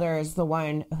grandmother is the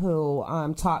one who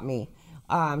taught me.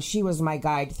 She was my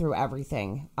guide through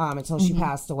everything until she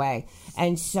passed away.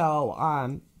 And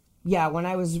so, when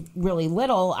I was really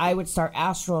little, I would start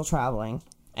astral traveling,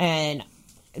 and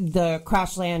the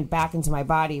crash land back into my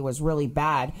body was really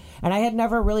bad. And I had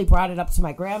never really brought it up to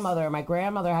my grandmother. My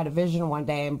grandmother had a vision one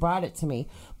day and brought it to me.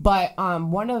 But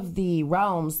one of the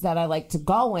realms that I like to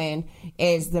go in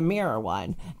is the mirror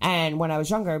one. And when I was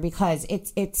younger, because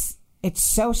it's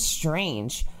so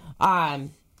strange.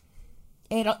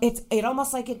 It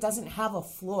almost like it doesn't have a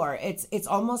floor. It's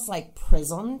almost like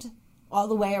prismed all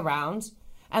the way around,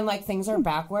 and like things are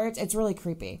backwards. It's really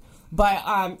creepy.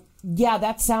 But yeah,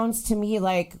 that sounds to me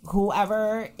like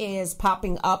whoever is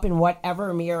popping up in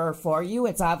whatever mirror for you,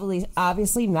 it's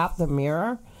obviously not the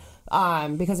mirror,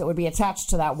 because it would be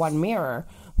attached to that one mirror.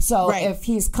 So if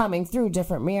he's coming through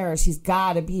different mirrors, he's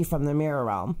got to be from the mirror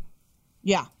realm.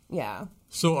 Yeah. Yeah.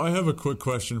 So I have a quick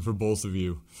question for both of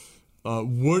you.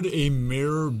 Would a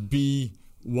mirror be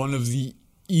one of the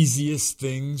easiest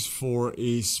things for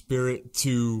a spirit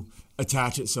to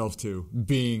attach itself to,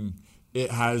 being it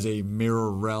has a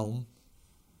mirror realm?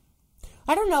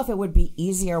 I don't know if it would be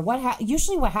easier.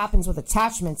 Usually what happens with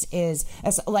attachments is,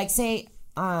 like, say,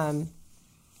 an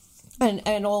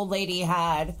old lady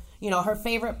had, her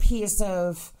favorite piece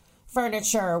of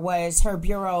furniture was her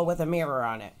bureau with a mirror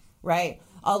on it, right?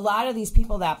 A lot of these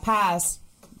people that pass,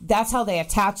 that's how they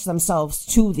attach themselves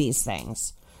to these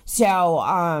things.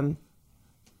 So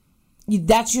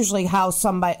that's usually how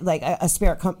somebody, like a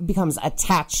spirit becomes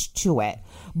attached to it.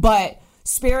 But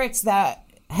spirits that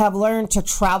have learned to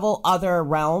travel other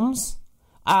realms,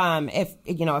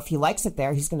 if he likes it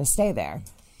there, he's going to stay there.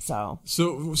 So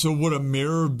would a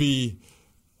mirror be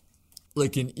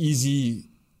like an easy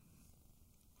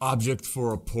object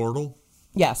for a portal?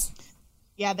 Yes.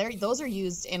 Yeah, those are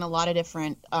used in a lot of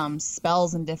different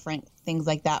spells and different things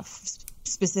like that,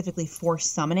 specifically for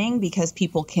summoning, because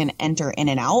people can enter in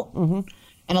and out. Mm-hmm.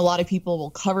 And a lot of people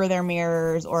will cover their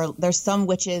mirrors, or there's some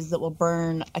witches that will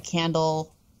burn a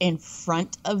candle in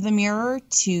front of the mirror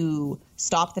to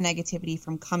stop the negativity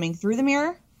from coming through the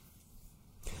mirror.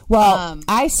 Well,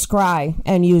 I scry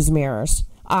and use mirrors.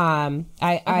 I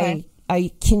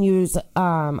can use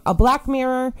a black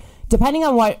mirror, depending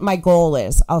on what my goal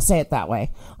is. I'll say it that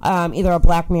way. Either a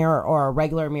black mirror or a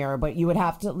regular mirror, but you would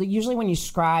have to, usually when you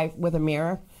scry with a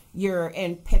mirror, you're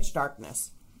in pitch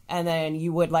darkness. And then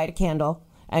you would light a candle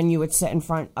and you would sit in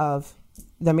front of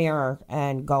the mirror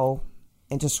and go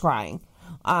into scrying.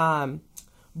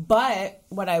 But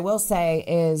what I will say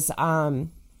is,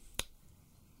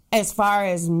 as far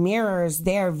as mirrors,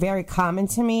 they're very common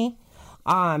to me.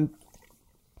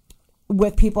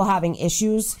 With people having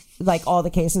issues, like all the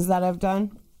cases that I've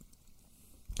done.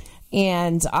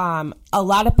 And a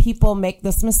lot of people make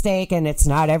this mistake, and it's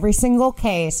not every single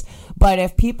case, but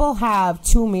if people have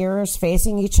two mirrors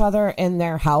facing each other in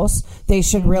their house, they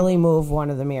should really move one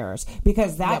of the mirrors,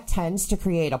 because that tends to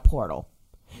create a portal.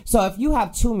 So if you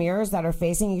have two mirrors that are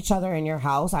facing each other in your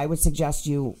house, I would suggest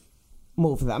you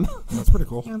move them. That's pretty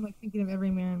cool. I'm like thinking of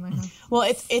every mirror in my house. Well,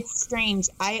 it's strange.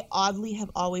 I oddly have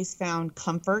always found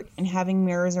comfort in having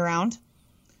mirrors around,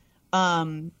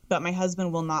 but my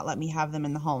husband will not let me have them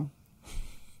in the home.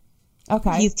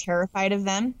 Okay. He's terrified of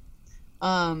them.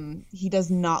 He does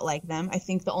not like them. I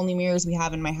think the only mirrors we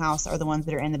have in my house are the ones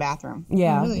that are in the bathroom.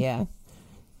 Yeah, really? Yeah.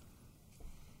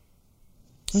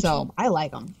 So I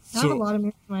like them. I have a lot of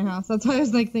mirrors in my house. That's why I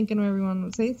was like thinking of everyone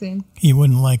was facing. You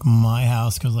wouldn't like my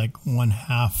house because like one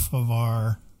half of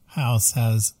our house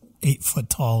has 8-foot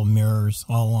tall mirrors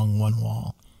all along one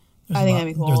wall. I think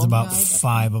that'd be cool. There's about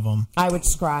 5 of them. I would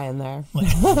scry in there. Like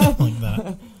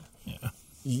that. Yeah.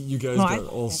 You guys No, got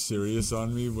all serious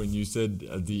on me when you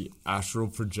said the astral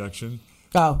projection.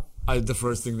 Oh. The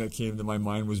first thing that came to my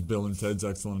mind was Bill and Ted's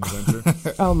Excellent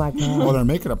Adventure. Oh, my God. Well, they're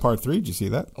making a part 3. Did you see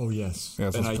that? Oh, yes. Yeah,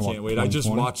 so and I it's can't wait. I just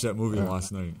 2020. watched that movie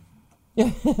last night.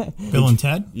 Bill and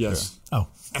Ted? Yes. Oh.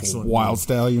 Excellent. Wild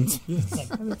Stallions.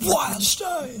 Wild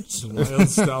Stallions. The Wild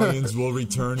Stallions will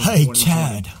return in Hey, 2020.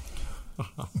 Chad.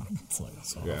 It's like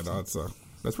soft. Yeah, no, that's a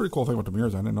pretty cool thing with the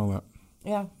mirrors. I didn't know that.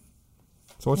 Yeah.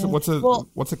 So what's a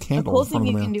The candle cool in front thing of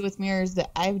the you can mirror? do with mirrors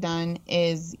that I've done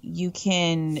is you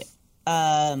can,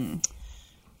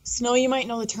 Snow, you might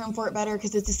know the term for it better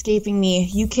because it's escaping me.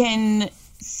 You can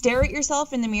stare at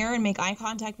yourself in the mirror and make eye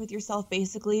contact with yourself,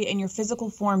 basically, and your physical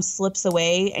form slips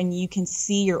away, and you can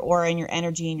see your aura and your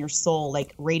energy and your soul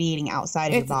like radiating outside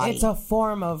of your body. It's a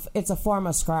form of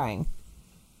scrying.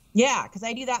 Yeah, because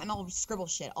I do that and I'll scribble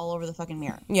shit all over the fucking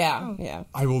mirror. Yeah, yeah.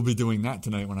 I will be doing that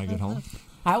tonight when I get home.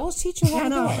 I will teach you how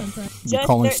to do it. You're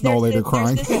calling Snow later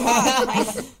crying. There's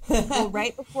this spot, well,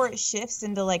 right before it shifts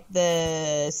into like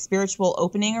the spiritual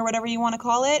opening or whatever you want to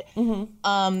call it,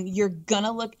 you're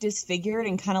gonna look disfigured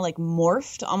and kind of like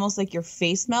morphed, almost like your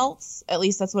face melts. At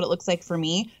least that's what it looks like for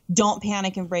me. Don't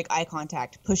panic and break eye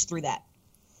contact. Push through that.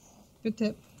 Good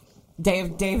tip.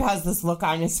 Dave has this look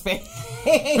on his face.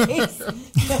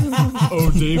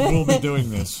 Oh, Dave will be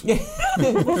doing this.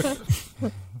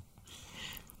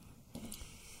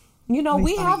 You know,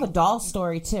 we have a doll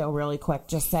story too, really quick,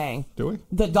 just saying. Do we?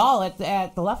 The doll at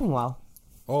the Leffingwell.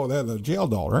 Oh, they're the jail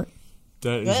doll, right?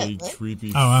 That is a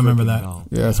creepy. Oh, I remember freaking that. doll.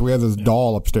 Yeah, so we had this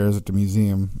doll upstairs at the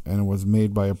museum, and it was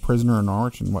made by a prisoner in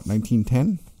Norwich in,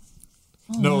 1910?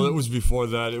 No, it was before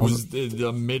that. It was in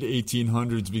the mid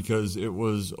 1800s because it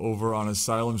was over on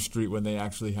Asylum Street when they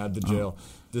actually had the jail.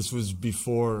 This was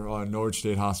before Norwich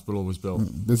State Hospital was built.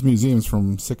 This museum's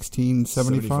from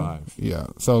 1675? 75. Yeah,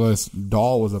 so this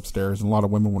doll was upstairs, and a lot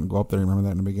of women wouldn't go up there. Remember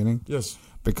that in the beginning? Yes.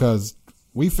 Because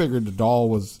we figured the doll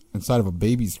was inside of a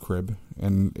baby's crib,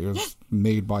 and it was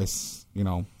made by, a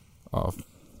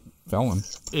felon.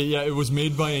 It was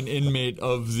made by an inmate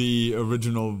of the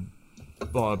original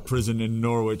prison in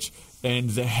Norwich, and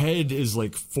the head is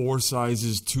like 4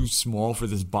 sizes too small for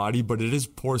this body, but it is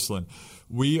porcelain.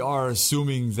 We are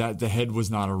assuming that the head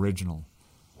was not original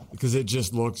because it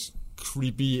just looks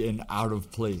creepy and out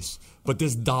of place. But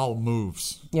this doll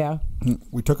moves. Yeah.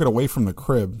 We took it away from the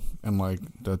crib, and like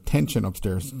the tension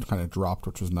upstairs kind of dropped,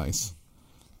 which was nice.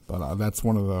 But that's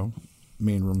one of the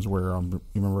main rooms where you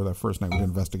remember that first night we did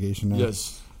investigation there?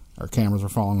 Yes. Our cameras were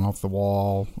falling off the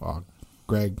wall.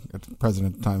 Greg, at the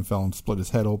president at the time, fell and split his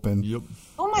head open. Yep.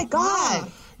 Oh my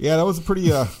god! Yeah, that was a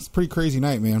pretty crazy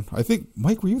night, man. I think,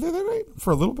 Mike, were you there that night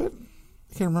for a little bit?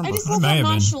 I can't remember. I just love may how have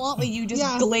been. nonchalantly you just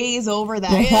Yeah. glaze over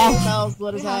that. Yeah, fell,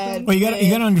 split his head. Well, you got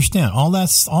to understand all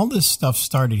this stuff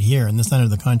started here in this end of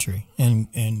the country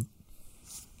and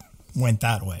went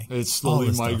that way. It's All slowly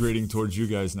this stuff. migrating towards you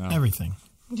guys now. Everything.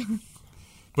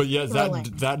 But yeah, Thrilling.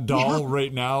 that doll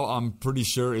right now, I'm pretty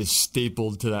sure is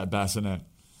stapled to that bassinet.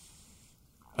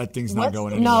 That thing's not What's going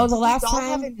the- anywhere. No, the last Does it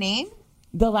have a time name?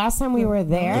 we were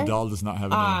there, The doll does not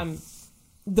have a name.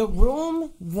 the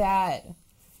room that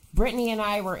Brittany and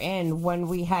I were in when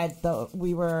we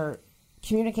were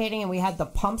communicating and we had the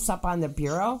pumps up on the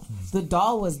bureau, the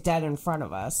doll was dead in front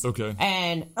of us. Okay.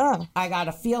 And I got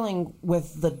a feeling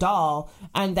with the doll,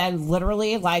 and then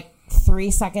literally like 3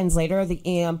 seconds later, the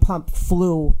EM pump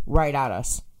flew right at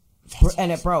us.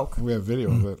 And it broke. We have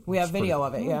video of it. We have video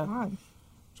of it, yeah.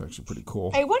 It's actually pretty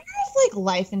cool. I wonder if like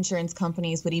life insurance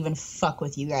companies would even fuck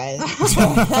with you guys.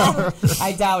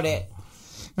 I doubt it.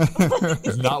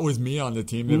 Not with me on the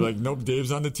team. They're like, nope,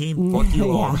 Dave's on the team. Fuck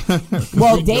you all.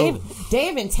 Well, We know-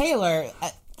 Dave and Taylor,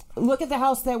 look at the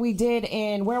house that we did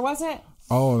in, where was it?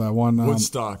 Oh, that one.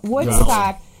 Woodstock.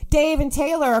 Woodstock. Dave and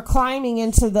Taylor are climbing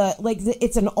into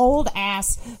it's an old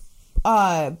ass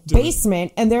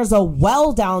basement, and there's a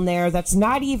well down there that's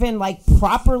not even like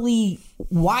properly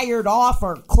wired off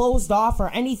or closed off or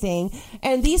anything,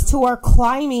 and these two are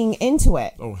climbing into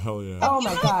it. Oh, hell yeah. Oh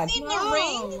my god. Seen the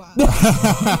ring?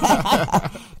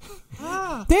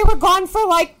 They were gone for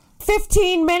like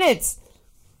 15 minutes.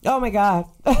 Oh my god.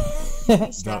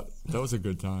 That was a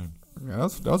good time. Yeah,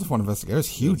 that was a fun investigation. It was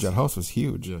huge. That house was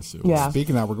huge. Yes, it was. Yeah.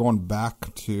 Speaking of that, we're going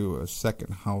back to a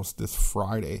second house this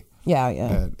Friday Yeah.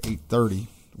 at 8:30.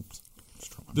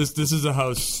 This is a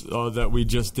house that we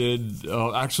just did.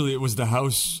 Actually, it was the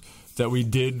house that we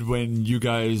did when you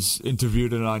guys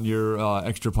interviewed it on your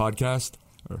extra podcast.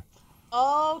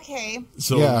 Okay.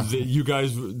 So Yeah. you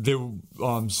guys,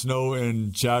 Snow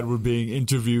and Chad were being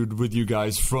interviewed with you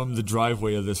guys from the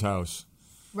driveway of this house.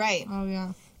 Right. Oh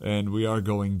yeah. And we are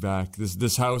going back.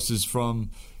 This house is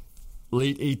from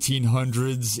late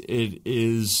 1800s. It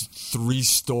is 3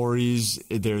 stories.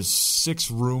 There's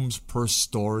 6 rooms per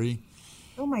story.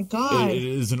 Oh my god. It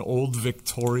is an old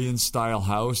Victorian style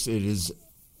house. It is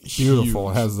Beautiful.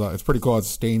 huge. It has it's pretty cool. It's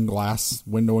stained glass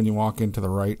window when you walk in to the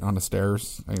right on the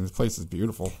stairs. I mean, this place is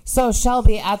beautiful. So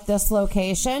Shelby, at this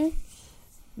location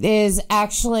is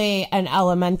actually an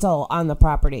elemental on the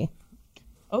property.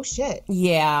 Oh shit.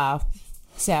 Yeah.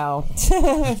 So.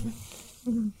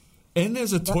 And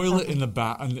there's a toilet in the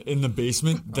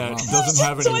basement that doesn't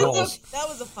have any walls. That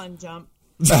was a fun jump.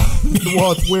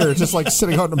 Well, it's weird. It's just like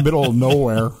sitting out in the middle of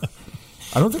nowhere.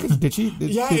 I don't think it's ditchy.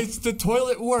 It's the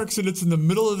toilet works, and it's in the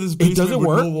middle of this basement doesn't with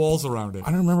work? no walls around it. I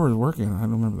don't remember it working. I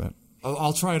don't remember that.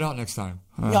 I'll try it out next time.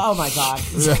 Oh my God.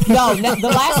 No, the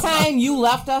last time you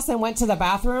left us and went to the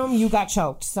bathroom, you got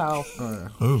choked. So.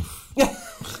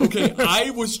 Okay,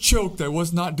 I was choked. I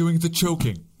was not doing the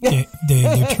choking. They're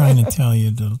trying to tell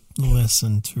you to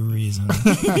listen to reason.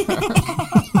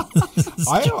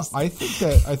 I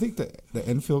think that the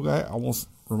Enfield guy almost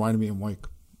reminded me of Mike.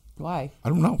 Why? I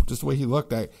don't know, just the way he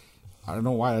looked. I don't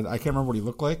know why. I can't remember what he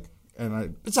looked like.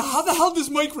 And So how the hell does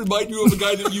Mike remind you of a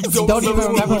guy that you Don't even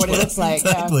remember what he looks like.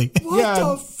 Exactly. What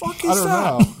the fuck is I don't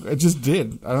that? know. It just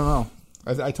did. I don't know.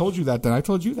 I told you that then. I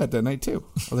told you that night too.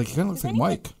 I was like, he kind of looks like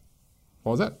Mike.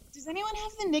 What was that? Does anyone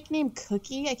have the nickname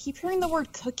Cookie? I keep hearing the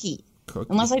word cookie. Cookie.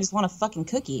 Unless I just want a fucking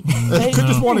cookie. I could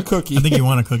just want a cookie. I think you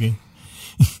want a cookie.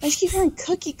 I just keep hearing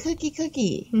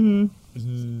cookie.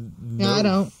 No, I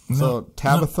don't. So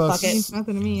Tabitha, Fuck it. It's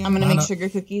nothing to me. I'm gonna make sugar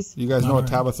cookies. you guys know what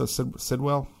Tabitha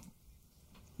Sidwell?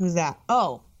 Who's that?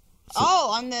 Oh,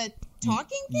 on the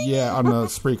talking thing? Yeah, on the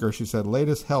Spreaker, she said, late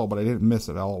as hell, but I didn't miss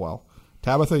it, LOL.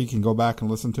 Tabitha, you can go back and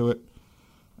listen to it,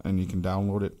 and you can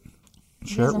download it.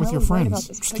 Share it with your friends.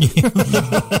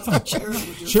 Share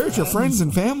it with your friends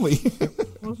and family.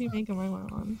 What if you make them? I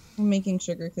want one. I'm making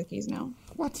sugar cookies now.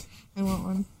 What? I want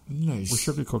one. Nice. We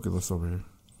should be cookie list over here.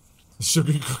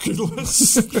 Sugar cookie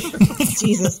list.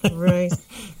 Jesus Christ.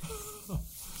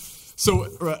 So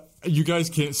you guys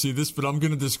can't see this, but I'm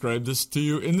going to describe this to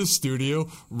you. In the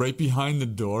studio, right behind the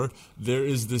door, there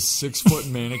is this 6-foot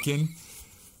mannequin.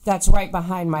 That's right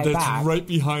behind my That's back. right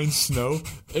behind Snow.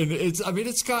 And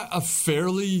it's got a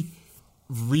fairly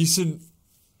recent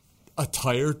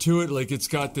attire to it. Like, it's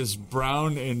got this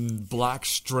brown and black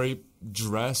striped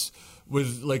dress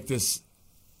with like this,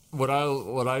 what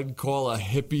I'd call a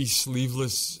hippie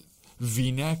sleeveless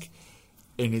V-neck,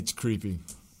 and it's creepy.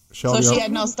 Shelby, So she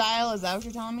had no style? Is that what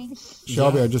you're telling me?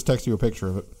 Shelby, Yeah. I just texted you a picture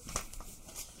of it.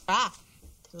 Ah,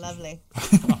 lovely.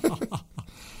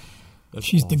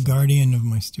 She's the guardian of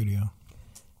my studio.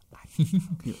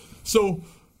 So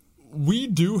we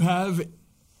do have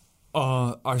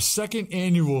our second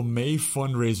annual May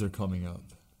fundraiser coming up.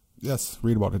 Yes,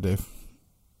 read about it, Dave.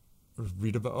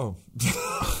 Read about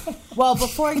Well,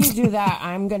 before you do that,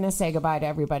 I'm going to say goodbye to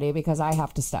everybody because I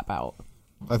have to step out.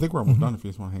 I think we're almost done if you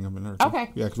just want to hang up in there. too.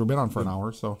 Okay. Yeah, because we've been on for an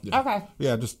hour, so. Okay.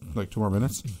 Yeah, just like 2 more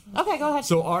minutes. Okay, go ahead.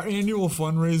 So our annual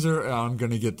fundraiser, I'm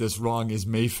going to get this wrong, is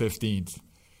May 15th.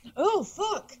 Oh,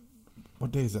 fuck.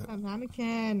 What day is that? A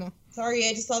mannequin. Sorry,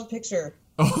 I just saw the picture.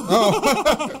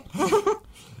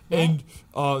 And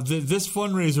this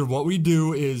fundraiser, what we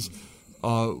do is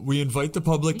we invite the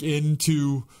public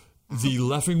into the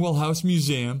Leffingwell House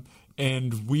Museum,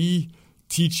 and we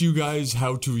teach you guys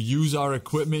how to use our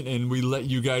equipment, and we let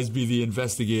you guys be the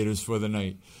investigators for the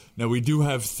night. Now, we do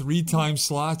have 3 time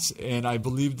slots, and I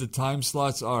believe the time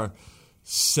slots are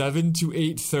 7 to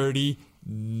 8:30,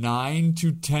 9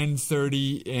 to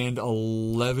 10:30, and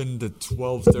 11 to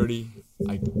 12:30.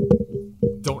 I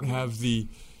don't have the...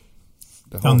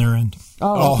 Down their end.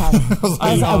 Oh, okay.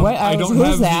 I don't who's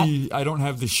have that? I don't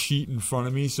have the sheet in front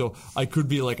of me, so I could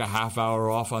be like a half hour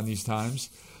off on these times.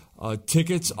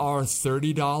 Tickets are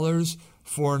 $30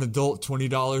 for an adult,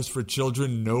 $20 for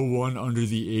children. No one under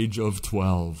the age of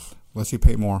 12. Unless you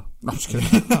pay more. No, I'm just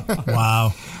kidding.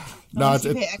 Wow. No,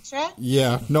 Did you pay extra?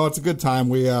 yeah, no, it's a good time.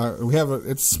 We have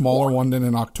it's a smaller one than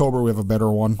in October. We have a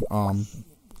better one.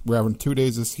 We're having 2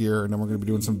 days this year, and then we're going to be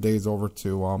doing some days over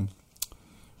to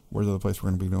where's the other place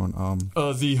we're going to be doing?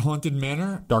 The Haunted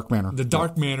Manor? Dark Manor. The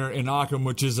Dark Manor in Ockham,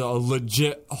 which is a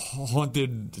legit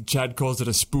haunted, Chad calls it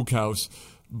a spook house,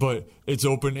 but it's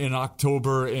open in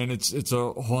October, and it's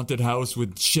a haunted house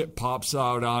with shit pops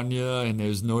out on you, and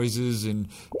there's noises, and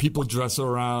people dress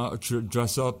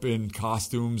up in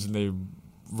costumes, and they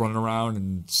run around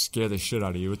and scare the shit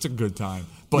out of you. It's a good time,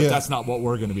 but Yeah. that's not what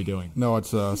we're going to be doing. No,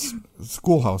 it's a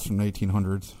schoolhouse from the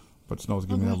 1800s, but Snow's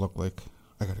giving me that look like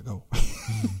I gotta go.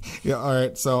 Yeah, all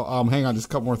right. So, hang on, just a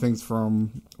couple more things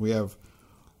from we have.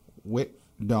 Whit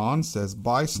Dawn says,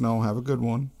 "Bye, Snow. Have a good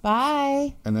one."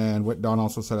 Bye. And then Whit Dawn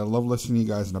also said, "I love listening to you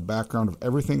guys in the background of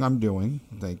everything I'm doing."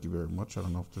 Thank you very much. I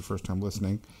don't know if it's the first time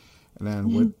listening. And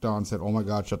then Whit Dawn said, "Oh my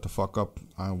God, shut the fuck up.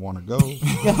 I want to go."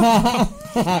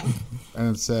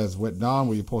 And it says, "Whit Dawn,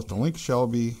 will you post a link,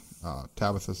 Shelby?"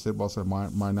 Tabitha Sidwell said, my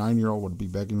 9-year-old would be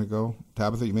begging to go.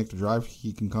 Tabitha, you make the drive.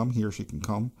 He can come. He or she can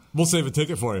come. We'll save a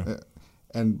ticket for you.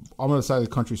 And I'm on the side of the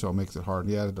country, so it makes it hard.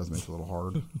 Yeah, it does make it a little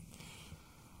hard.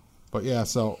 But yeah,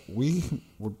 so we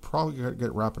would probably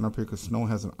get wrapping up here because Snow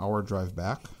has an hour drive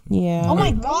back. Yeah. Oh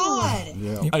my God.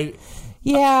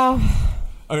 Yeah.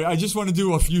 I just want to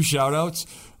do a few shout outs.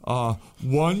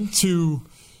 One to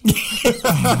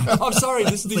I'm sorry,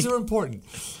 these are important.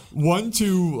 One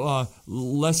to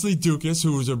Leslie Dukas,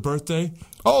 who was her birthday.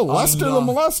 Oh, Lester the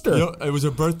Molester. It was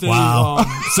her birthday Wow.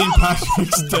 St.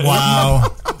 Patrick's Day.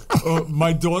 Wow.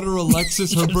 My daughter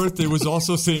Alexis, her birthday was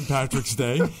also St. Patrick's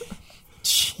Day.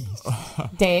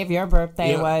 Dave, your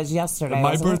birthday was yesterday.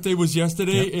 My wasn't it? birthday was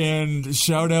yesterday, and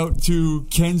shout out to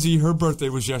Kenzie, her birthday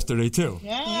was yesterday too.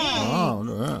 Oh,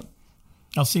 look at that.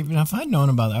 I'll see if I'd known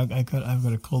about it. I've got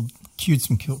a cued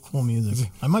some cool music.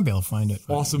 I might be able to find it.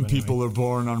 Awesome people are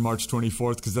born on March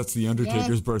 24th because that's the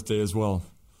Undertaker's birthday as well.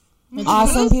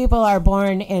 Awesome people are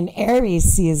born in Aries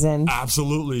season.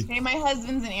 Absolutely. Hey, my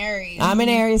husband's an Aries. I'm an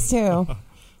Aries too.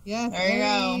 Yes, There you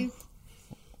go. Aries.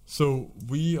 So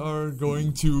we are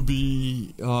going to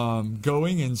be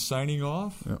going and signing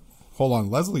off. Yeah. Hold on.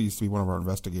 Leslie used to be one of our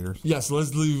investigators. Yes,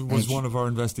 Leslie was one of our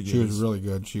investigators. She was really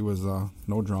good. She was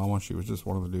no drama. She was just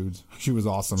one of the dudes. She was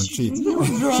awesome, and she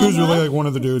was really like one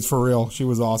of the dudes for real. She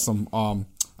was awesome. I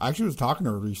actually was talking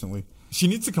to her recently. She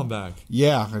needs to come back.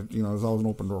 Yeah, there's always an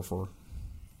open door for her.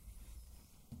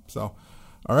 So,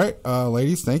 all right,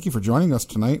 ladies, thank you for joining us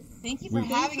tonight. Thank you for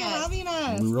having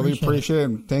us. We really appreciate it,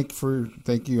 and thank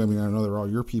you. I mean, I know they're all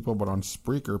your people, but on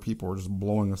Spreaker, people are just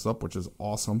blowing us up, which is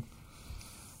awesome.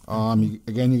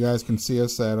 Again, you guys can see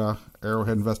us at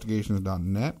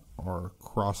arrowheadinvestigations.net or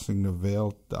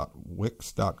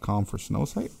crossingtheveil.wix.com for Snow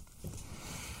Site.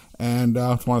 And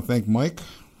I just want to thank Mike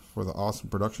for the awesome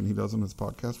production he does on this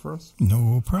podcast for us.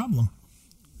 No problem.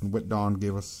 And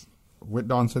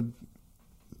Whitdawn said,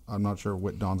 I'm not sure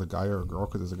Whitdawn's a guy or a girl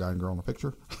because there's a guy and girl in the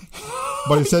picture.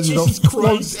 But he says it's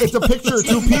a picture of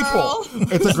two people.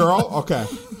 It's a girl? Okay.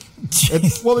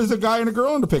 There's a guy and a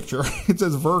girl in the picture. It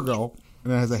says Virgo.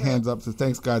 And it has a hands up. So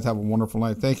thanks, guys. Have a wonderful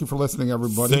night. Thank you for listening,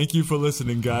 everybody. Thank you for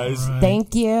listening, guys. Right.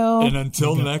 Thank you. And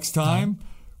until next time,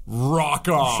 rock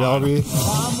on. Shelby.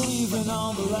 I'm leaving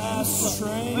on the last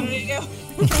train.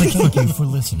 Thank you for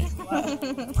listening.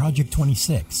 Project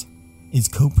 26 is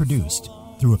co-produced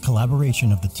through a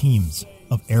collaboration of the teams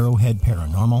of Arrowhead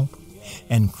Paranormal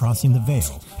and Crossing the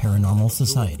Veil Paranormal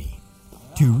Society.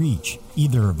 To reach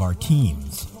either of our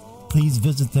teams, please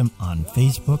visit them on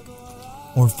Facebook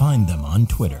or find them on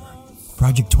Twitter.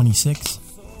 Project 26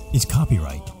 is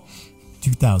copyright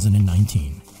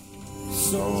 2019.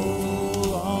 So